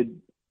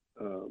did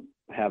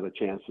have a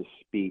chance to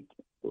speak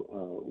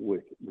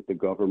with the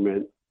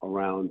government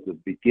around the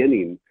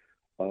beginning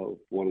of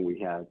when we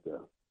had the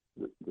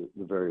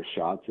various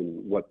shots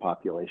and what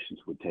populations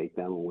would take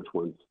them and which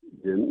ones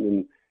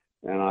didn't.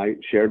 And I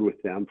shared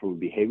with them from a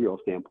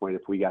behavioral standpoint,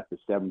 if we got to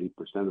 70%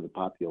 of the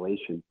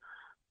population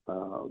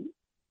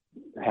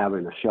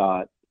having a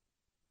shot,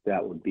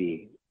 that would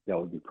be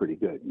pretty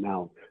good.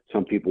 Now,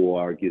 some people will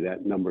argue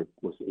that number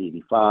was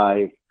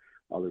 85.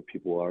 Other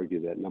people will argue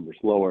that number's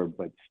lower,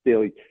 but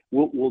still,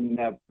 we'll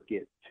never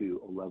get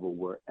to a level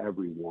where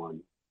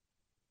everyone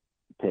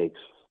takes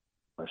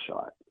a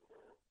shot.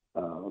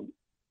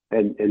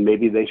 And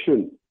maybe they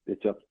shouldn't.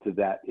 It's up to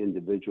that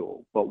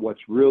individual. But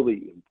what's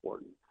really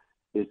important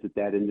is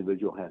that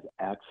individual has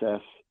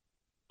access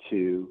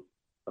to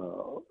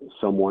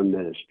someone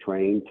that is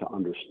trained to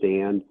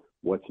understand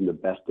what's in the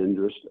best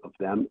interest of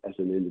them as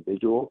an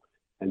individual,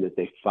 and that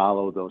they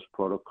follow those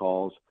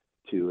protocols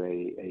to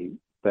a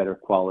better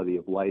quality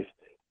of life,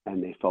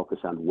 and they focus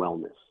on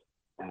wellness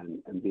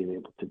and being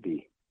able to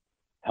be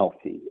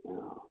healthy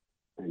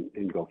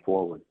and go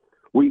forward.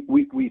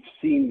 We've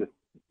seen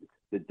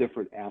the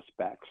different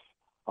aspects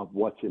of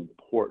what's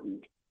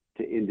important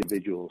to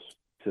individuals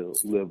to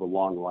live a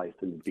long life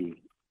and be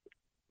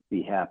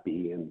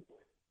happy and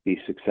be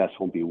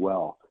successful and be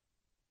well.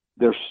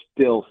 There's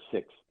still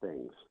 6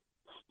 things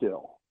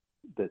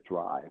that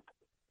drive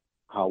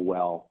how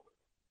well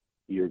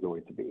you're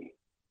going to be.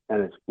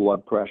 And it's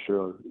blood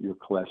pressure, your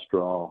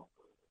cholesterol,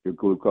 your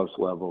glucose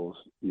levels,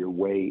 your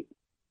weight,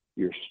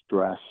 your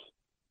stress,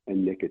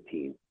 and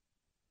nicotine.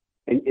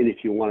 And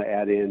if you want to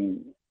add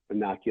in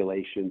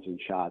inoculations and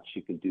shots,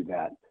 you can do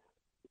that.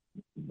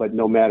 But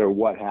no matter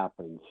what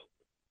happens,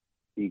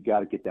 you got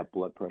to get that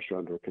blood pressure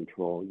under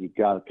control. You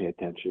got to pay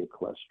attention to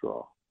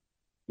cholesterol.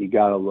 You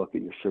got to look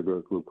at your sugar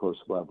or glucose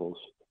levels.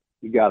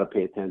 You got to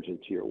pay attention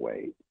to your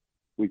weight.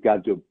 We've got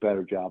to do a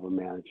better job of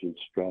managing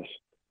stress.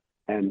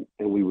 And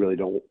we really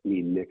don't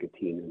need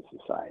nicotine in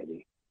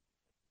society.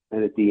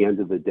 And at the end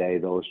of the day,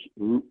 those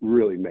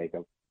really make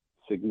a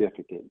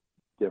significant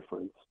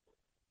difference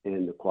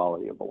in the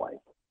quality of a life.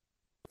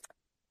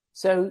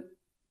 So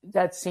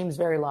that seems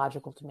very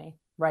logical to me,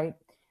 right?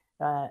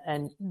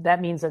 And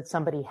that means that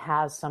somebody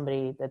has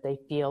somebody that they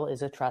feel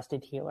is a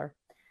trusted healer.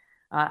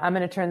 I'm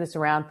going to turn this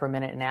around for a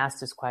minute and ask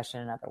this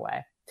question another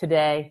way.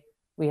 Today,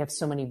 we have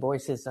so many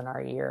voices in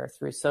our ear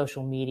through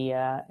social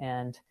media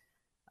and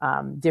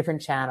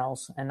different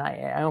channels. And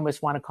I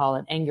almost want to call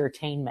it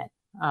angertainment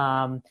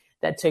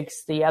that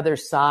takes the other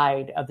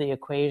side of the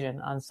equation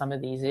on some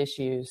of these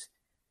issues,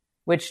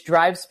 which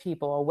drives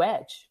people a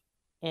wedge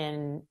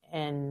and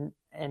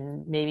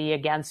maybe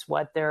against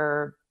what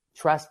their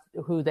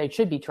who they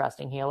should be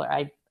trusting healer.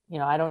 I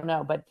don't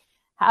know, but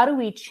how do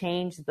we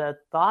change the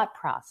thought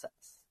process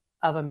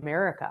of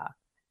America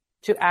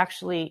to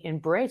actually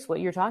embrace what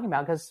you're talking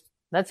about? Because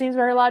that seems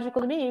very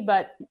logical to me,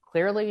 but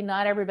clearly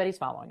not everybody's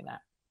following that.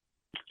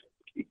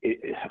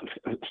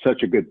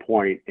 Such a good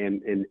point.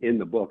 And in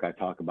the book, I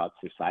talk about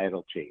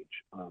societal change.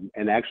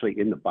 And actually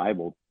in the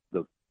Bible,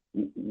 the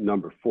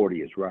number 40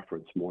 is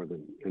referenced more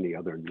than any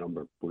other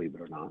number, believe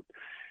it or not.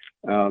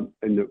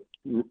 And the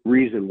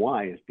reason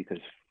why is because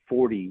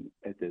 40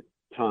 at the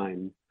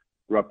time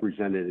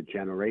represented a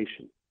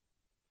generation.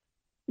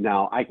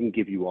 Now, I can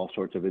give you all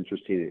sorts of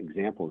interesting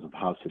examples of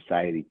how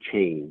society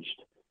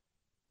changed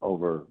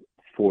over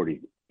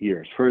 40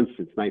 years. For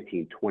instance,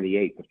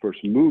 1928, the first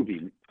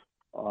movie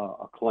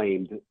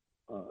acclaimed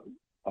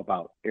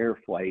about air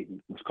flight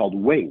was called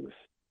Wings.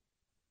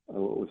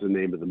 What was the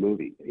name of the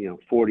movie?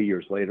 40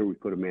 years later, we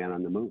put a man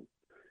on the moon.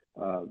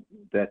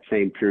 That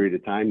same period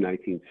of time,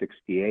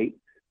 1968,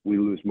 we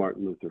lose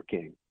Martin Luther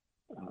King.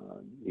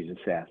 He's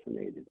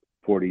assassinated.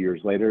 40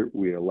 years later,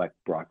 we elect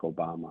Barack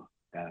Obama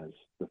as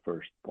the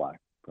first Black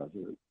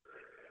president.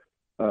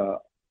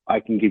 I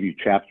can give you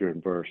chapter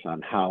and verse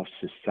on how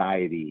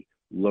society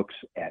looks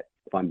at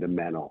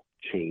fundamental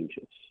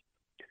changes.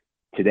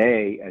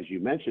 Today, as you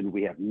mentioned,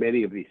 we have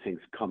many of these things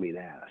coming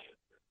at us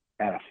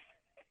at a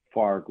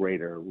far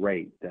greater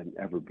rate than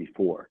ever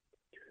before.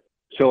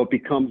 So it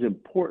becomes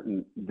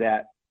important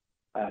that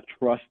a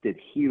trusted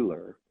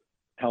healer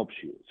helps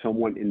you.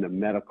 Someone in the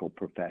medical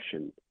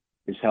profession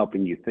is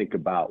helping you think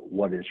about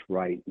what is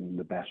right and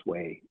the best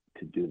way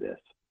to do this.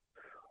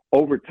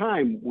 Over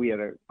time, we had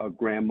a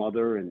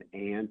grandmother, an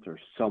aunt, or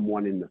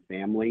someone in the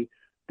family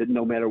that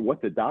no matter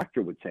what the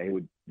doctor would say,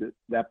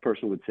 that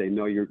person would say,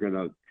 no, you're going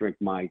to drink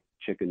my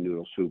chicken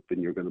noodle soup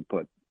and you're going to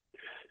put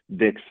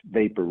Vicks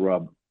Vapor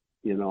Rub,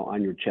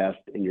 on your chest,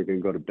 and you're going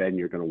to go to bed and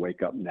you're going to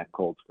wake up and that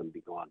cold's going to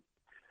be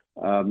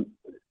gone.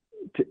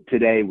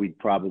 Today, we'd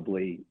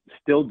probably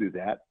still do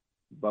that,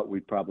 but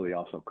we'd probably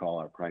also call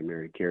our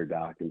primary care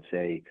doc and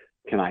say,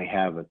 can I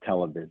have a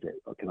televisit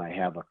or can I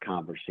have a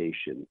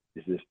conversation?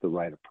 Is this the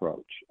right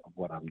approach of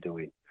what I'm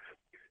doing?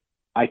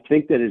 I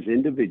think that as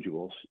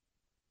individuals,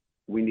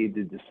 we need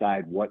to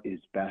decide what is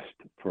best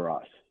for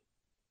us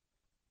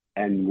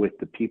and with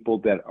the people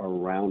that are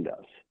around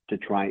us to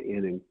try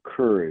and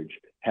encourage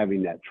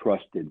having that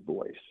trusted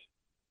voice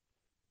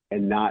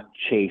and not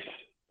chase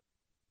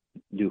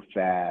new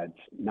fads,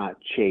 not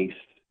chase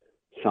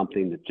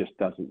something that just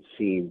doesn't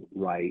seem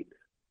right,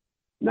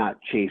 not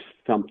chase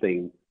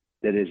something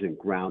that isn't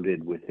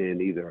grounded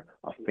within either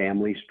a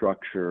family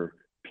structure,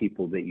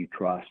 people that you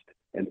trust,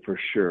 and for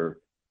sure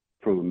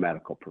from a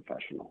medical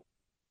professional.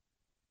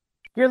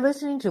 You're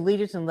listening to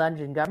Leaders in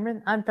Legends in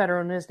Government on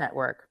Federal News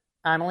Network.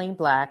 I'm Elaine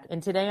Black,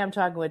 and today I'm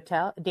talking with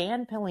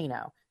Dan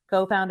Pellino,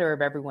 co-founder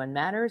of Everyone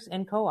Matters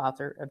and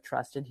co-author of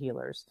Trusted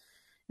Healers.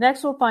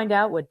 Next, we'll find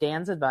out what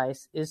Dan's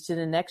advice is to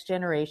the next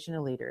generation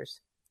of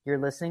leaders. You're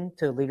listening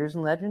to Leaders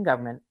in Legends in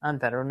Government on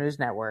Federal News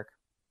Network.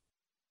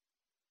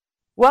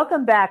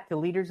 Welcome back to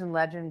Leaders in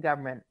Legends in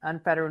Government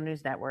on Federal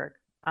News Network.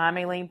 I'm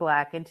Elaine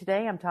Black, and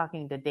today I'm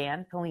talking to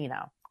Dan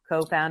Pellino,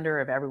 co-founder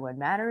of Everyone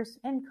Matters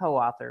and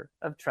co-author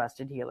of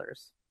Trusted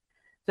Healers.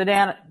 So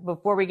Dan,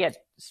 before we get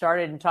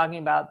started in talking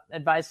about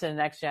advice to the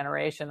next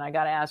generation, I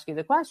got to ask you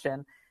the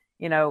question,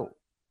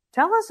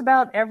 tell us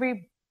about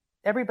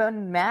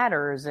Everyone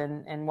Matters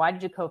and why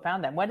did you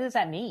co-found that? What does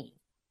that mean?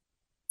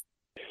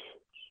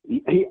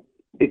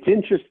 It's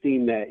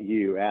interesting that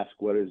you ask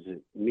what does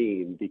it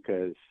mean,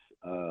 because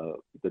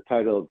the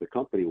title of the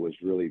company was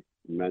really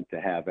meant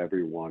to have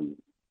everyone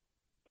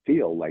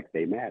feel like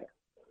they matter.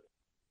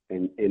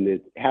 And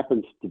it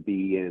happens to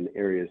be in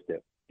areas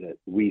that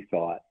we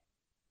thought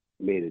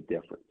made a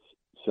difference.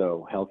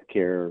 So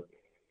healthcare,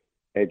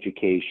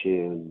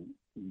 education,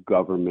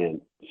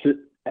 government,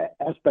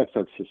 aspects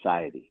of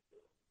society.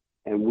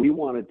 And we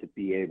wanted to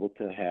be able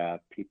to have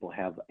people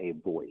have a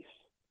voice,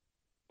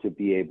 to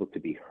be able to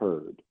be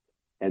heard,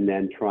 and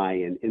then try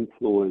and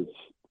influence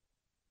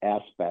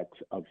aspects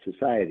of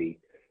society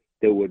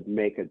that would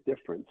make a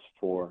difference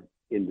for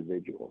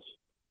individuals.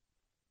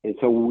 And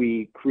so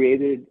we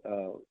created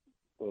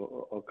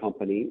a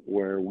company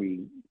where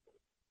we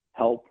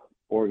help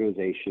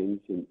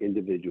organizations and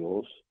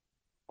individuals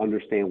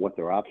understand what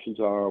their options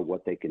are,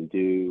 what they can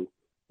do.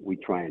 We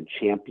try and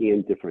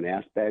champion different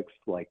aspects,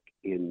 like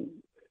in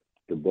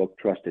the book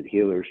Trusted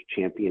Healers,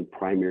 champion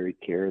primary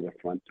care, the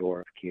front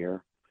door of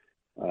care.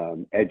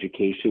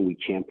 Education, we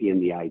champion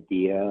the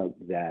idea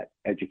that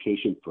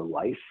education for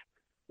life,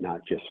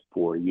 not just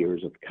 4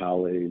 years of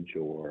college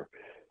or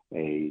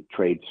a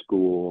trade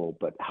school,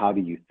 but how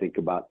do you think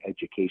about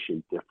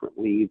education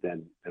differently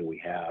than we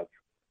have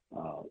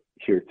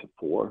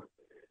heretofore?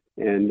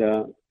 And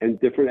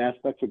different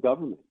aspects of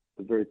government,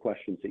 the very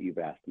questions that you've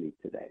asked me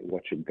today.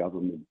 What should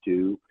government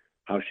do?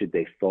 How should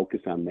they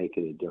focus on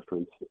making a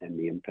difference and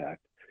the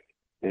impact?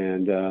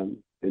 And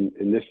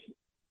this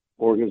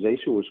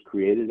organization was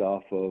created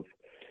off of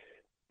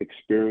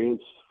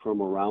experience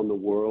from around the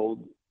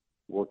world,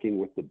 working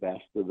with the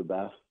best of the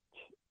best,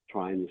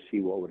 trying to see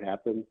what would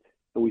happen.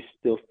 And we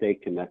still stay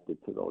connected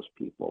to those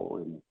people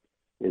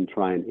and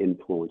try and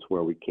influence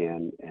where we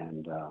can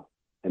and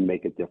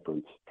make a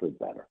difference for the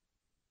better.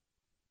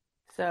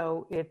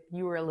 So if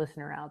you were a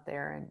listener out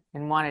there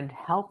and wanted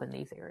help in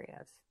these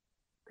areas,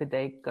 could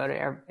they go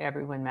to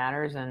Everyone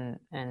Matters and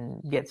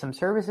get some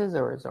services,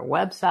 or is there a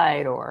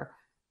website, or,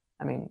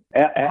 I mean,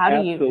 how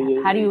do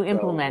you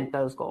implement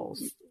those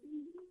goals?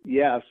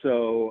 Yeah,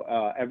 so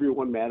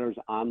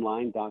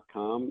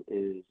everyonemattersonline.com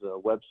is a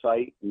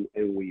website,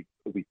 and we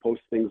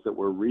post things that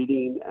we're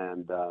reading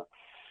and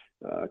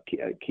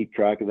keep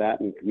track of that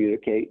and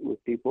communicate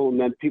with people, and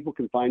then people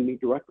can find me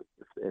directly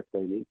if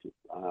they need to.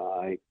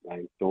 I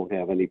don't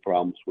have any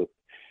problems with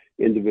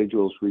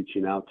individuals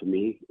reaching out to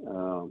me,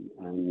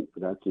 and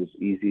that's as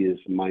easy as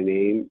my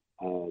name,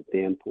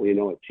 Dan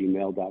Polino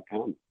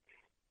 @gmail.com.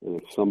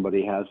 And if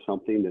somebody has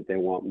something that they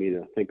want me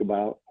to think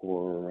about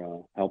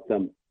or help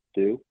them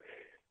do,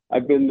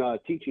 I've been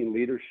teaching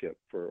leadership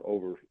for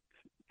over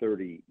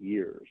 30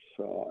 years,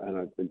 and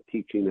I've been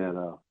teaching at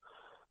a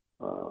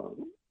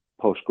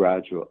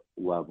postgraduate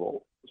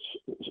level.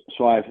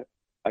 So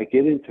I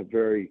get into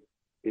very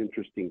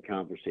interesting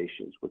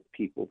conversations with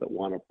people that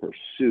want to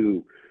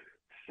pursue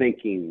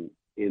thinking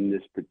in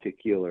this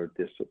particular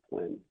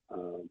discipline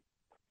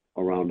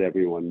around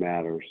Everyone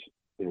Matters.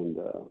 And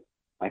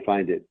I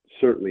find it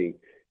certainly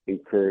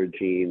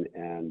encouraging,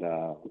 and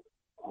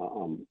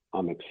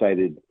I'm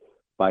excited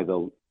by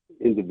the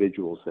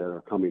individuals that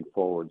are coming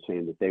forward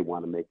saying that they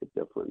want to make a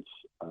difference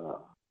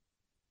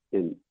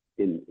in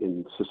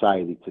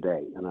society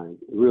today. And I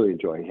really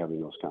enjoy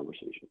having those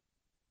conversations.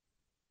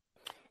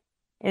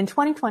 In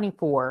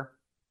 2024,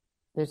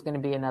 there's going to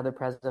be another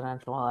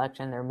presidential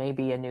election. There may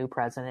be a new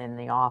president in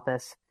the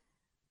office.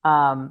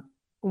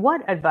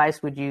 What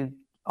advice would you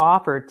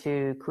offer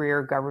to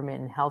career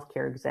government and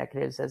healthcare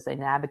executives as they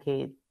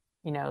navigate,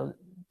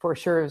 for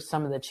sure,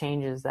 some of the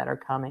changes that are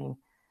coming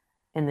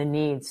and the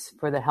needs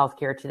for the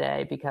healthcare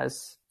today?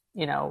 Because,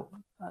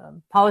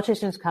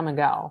 politicians come and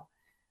go,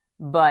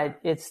 but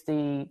it's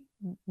the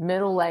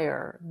middle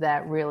layer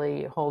that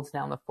really holds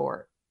down the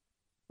fort.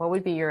 What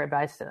would be your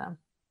advice to them?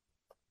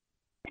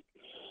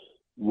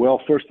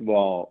 Well, first of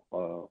all,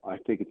 I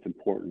think it's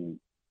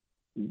important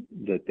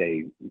that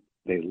they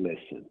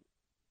listen.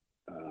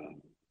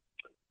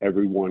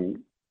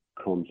 Everyone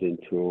comes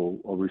into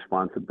a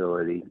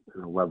responsibility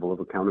and a level of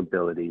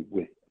accountability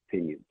with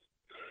opinions.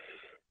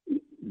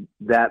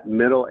 That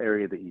middle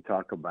area that you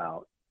talk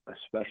about,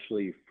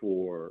 especially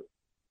for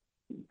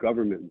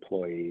government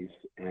employees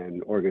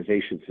and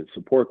organizations that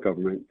support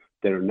government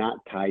that are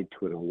not tied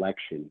to an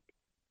election,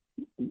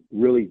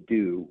 really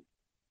do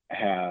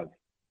have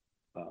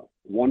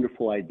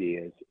wonderful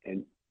ideas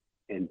and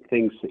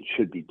things that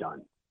should be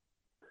done.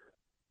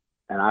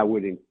 And I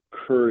would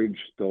encourage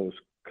those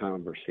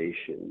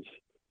conversations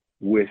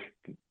with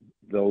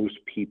those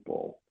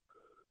people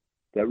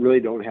that really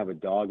don't have a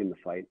dog in the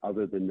fight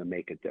other than to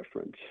make a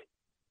difference.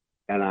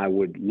 And I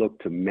would look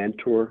to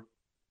mentor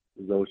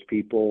those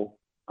people.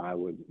 I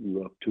would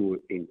look to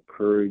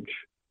encourage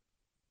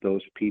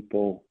those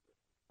people.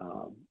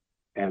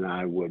 And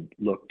I would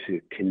look to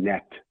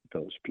connect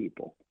those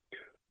people.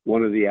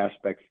 One of the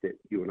aspects that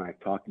you and I have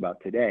talked about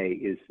today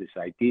is this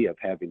idea of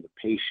having the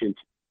patient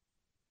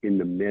in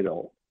the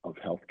middle of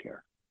healthcare,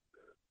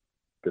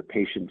 the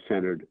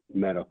patient-centered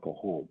medical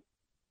home.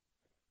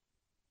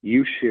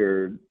 You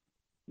shared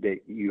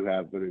that you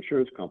have an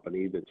insurance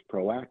company that's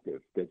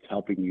proactive, that's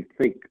helping you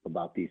think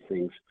about these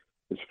things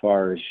as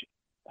far as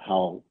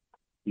how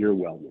your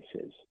wellness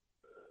is.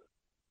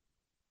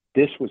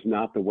 This was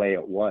not the way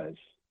it was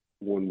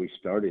when we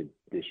started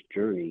this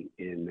journey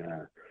in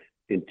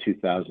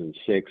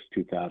 2006,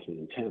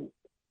 2010.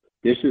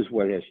 This is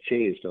what has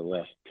changed the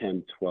last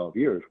 10, 12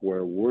 years,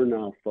 where we're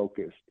now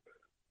focused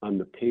on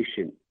the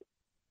patient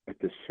at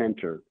the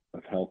center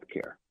of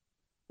healthcare,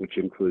 which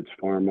includes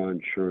pharma,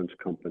 insurance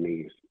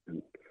companies,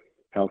 and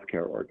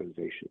healthcare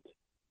organizations.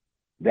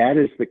 That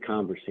is the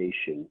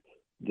conversation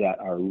that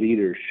our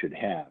leaders should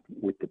have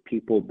with the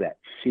people that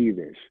see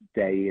this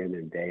day in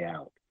and day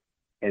out,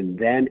 and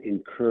then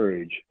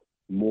encourage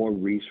more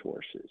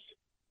resources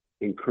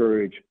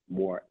encourage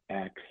more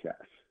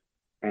access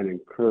and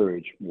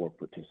encourage more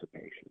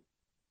participation.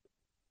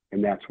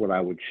 And that's what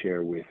I would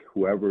share with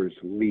whoever's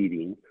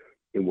leading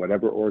in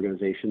whatever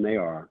organization they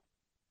are.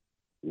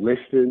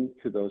 Listen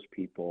to those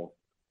people,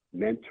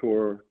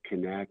 mentor,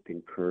 connect,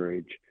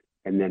 encourage,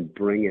 and then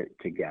bring it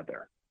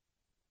together.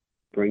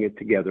 Bring it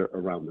together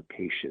around the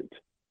patient.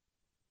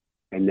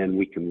 And then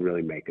we can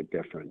really make a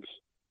difference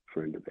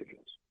for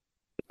individuals.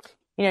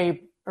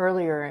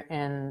 Earlier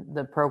in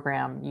the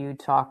program, you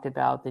talked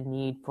about the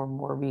need for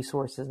more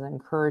resources and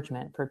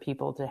encouragement for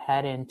people to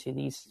head into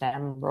these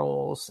STEM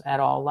roles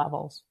at all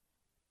levels.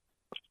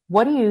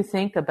 What do you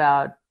think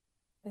about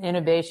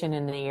innovation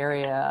in the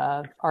area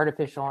of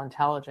artificial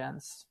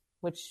intelligence,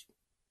 which,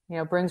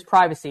 brings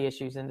privacy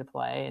issues into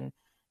play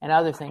and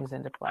other things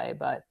into play,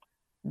 but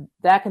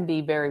that can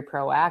be very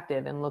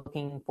proactive in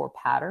looking for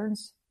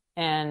patterns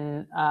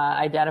and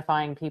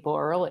identifying people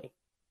early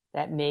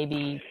that may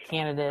be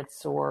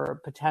candidates or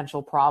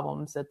potential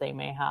problems that they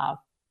may have.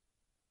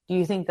 Do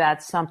you think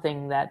that's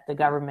something that the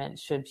government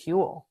should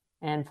fuel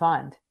and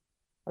fund?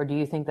 Or do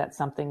you think that's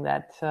something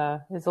that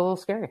is a little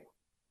scary?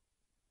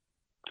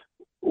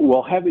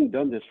 Well, having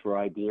done this for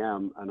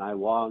IBM, and I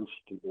launched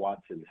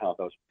Watson Health,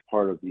 that was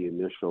part of the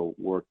initial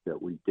work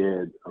that we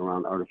did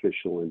around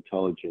artificial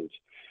intelligence.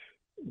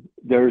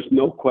 There's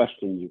no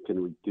question you can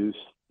reduce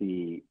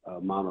the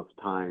amount of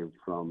time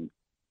from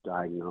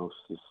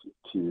diagnosis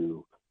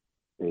to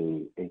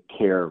a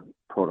care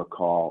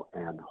protocol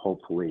and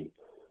hopefully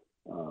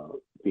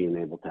being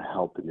able to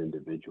help an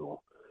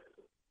individual.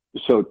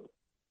 So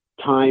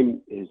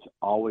time is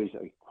always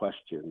a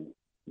question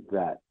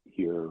that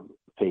you're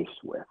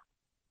faced with,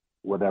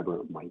 whatever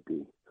it might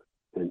be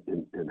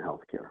in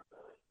healthcare.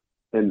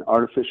 And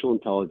artificial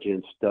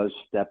intelligence does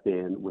step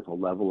in with a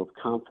level of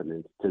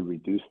confidence to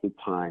reduce the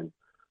time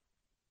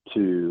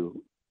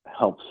to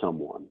help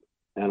someone.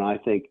 And I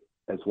think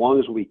as long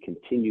as we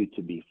continue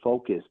to be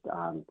focused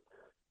on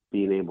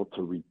being able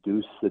to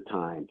reduce the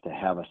time, to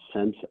have a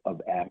sense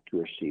of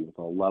accuracy with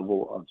a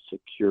level of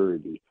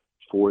security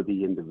for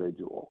the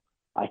individual,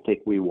 I think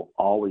we will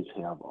always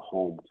have a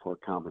home for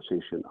a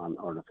conversation on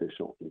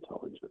artificial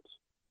intelligence.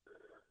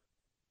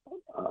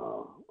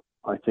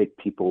 I think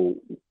people's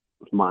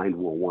mind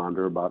will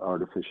wander about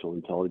artificial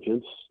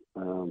intelligence,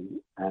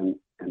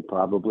 and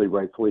probably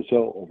rightfully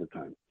so over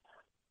time.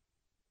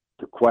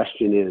 The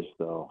question is,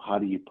 though, how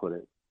do you put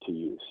it to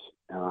use?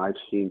 And I've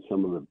seen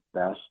some of the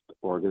best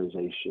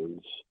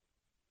organizations,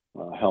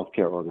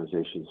 healthcare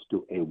organizations,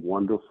 do a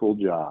wonderful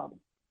job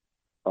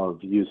of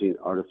using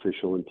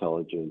artificial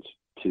intelligence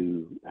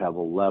to have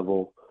a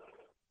level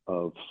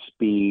of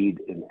speed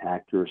and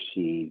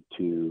accuracy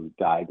to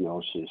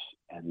diagnosis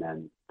and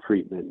then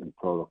treatment and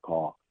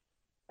protocol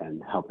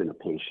and helping a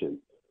patient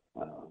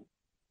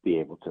be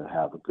able to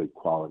have a good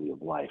quality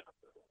of life.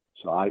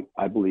 So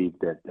I believe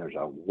that there's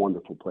a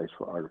wonderful place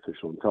for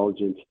artificial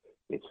intelligence.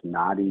 It's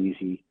not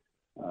easy.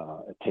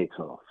 It takes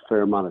a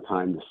fair amount of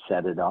time to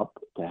set it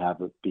up, to have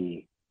it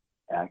be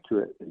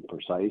accurate and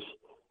precise.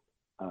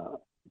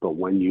 But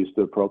when used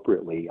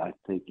appropriately, I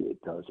think it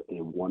does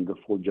a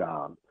wonderful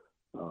job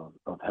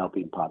of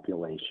helping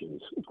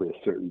populations with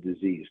certain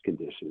disease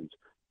conditions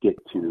get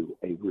to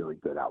a really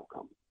good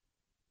outcome.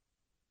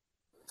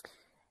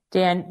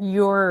 Dan,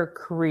 your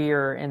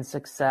career and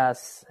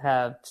success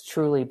have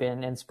truly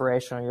been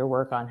inspirational. Your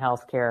work on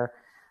healthcare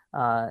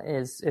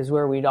is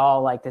where we'd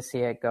all like to see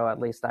it go, at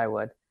least I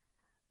would.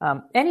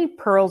 Any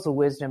pearls of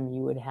wisdom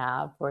you would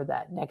have for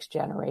that next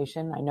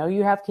generation? I know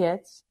you have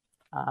kids.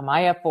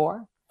 I have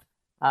 4.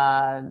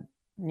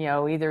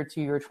 Either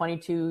to your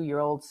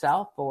 22-year-old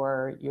self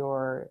or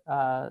your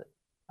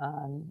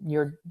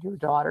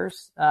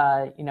daughters,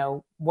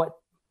 what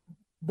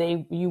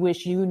you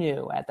wish you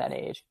knew at that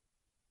age.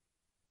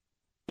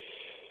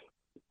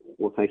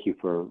 Well, thank you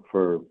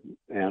for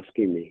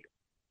asking me.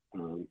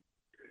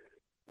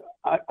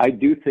 I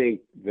do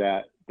think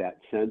that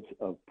sense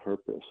of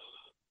purpose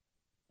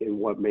in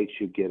what makes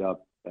you get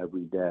up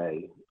every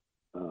day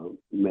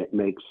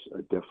makes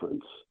a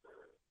difference.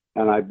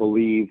 And I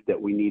believe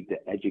that we need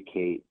to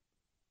educate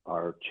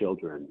our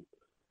children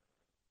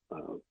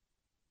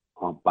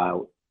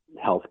about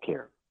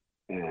healthcare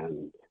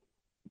and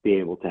be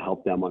able to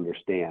help them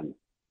understand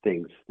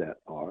things that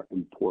are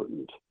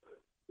important.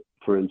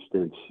 For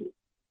instance,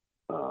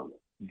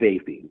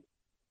 vaping,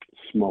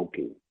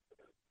 smoking,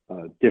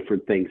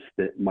 different things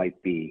that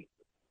might be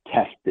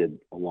tested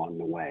along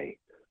the way,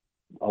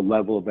 a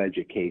level of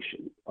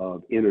education,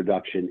 of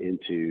introduction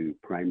into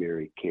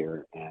primary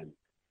care and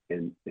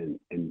in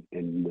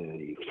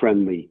the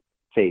friendly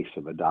face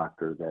of a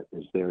doctor that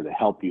is there to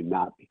help you,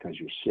 not because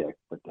you're sick,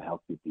 but to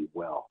help you be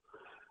well.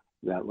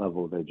 That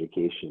level of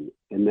education.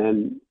 And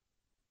then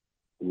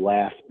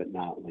last but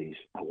not least,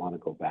 I want to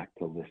go back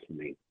to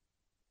listening.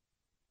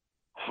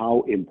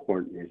 How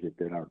important is it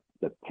that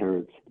the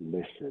parents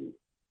listen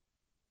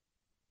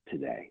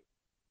today?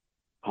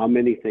 How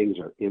many things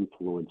are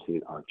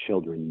influencing our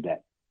children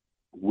that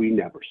we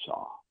never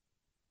saw,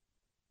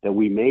 that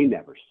we may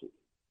never see,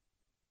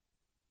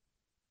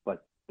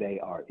 but they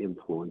are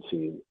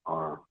influencing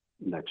our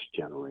next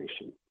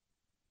generation?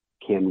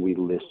 Can we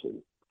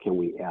listen? Can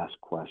we ask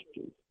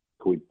questions?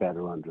 Can we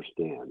better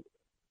understand?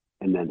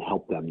 And then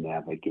help them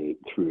navigate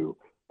through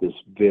this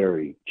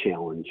very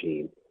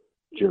challenging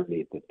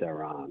journey that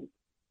they're on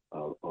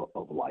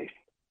of life,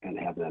 and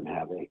have them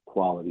have a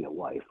quality of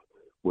life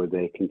where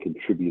they can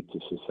contribute to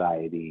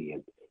society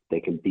and they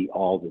can be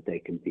all that they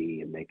can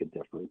be and make a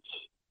difference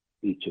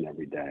each and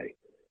every day.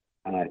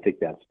 And I think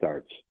that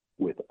starts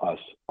with us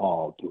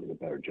all doing a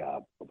better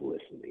job of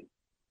listening.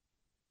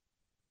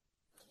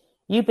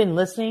 You've been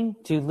listening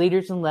to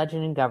Leaders in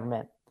Legend in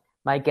Government.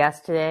 My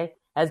guest today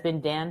has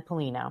been Dan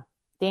Pollino.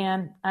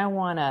 Dan, I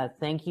want to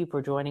thank you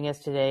for joining us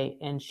today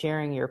and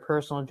sharing your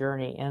personal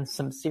journey and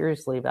some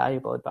seriously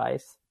valuable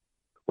advice.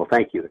 Well,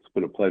 thank you. It's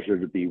been a pleasure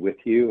to be with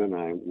you, and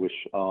I wish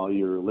all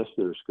your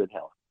listeners good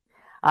health.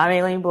 I'm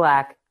Aileen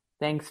Black.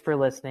 Thanks for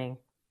listening.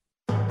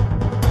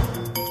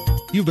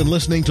 You've been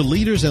listening to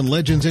Leaders and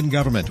Legends in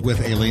Government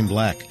with Aileen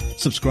Black.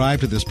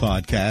 Subscribe to this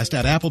podcast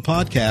at Apple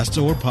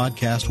Podcasts or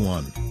Podcast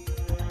One.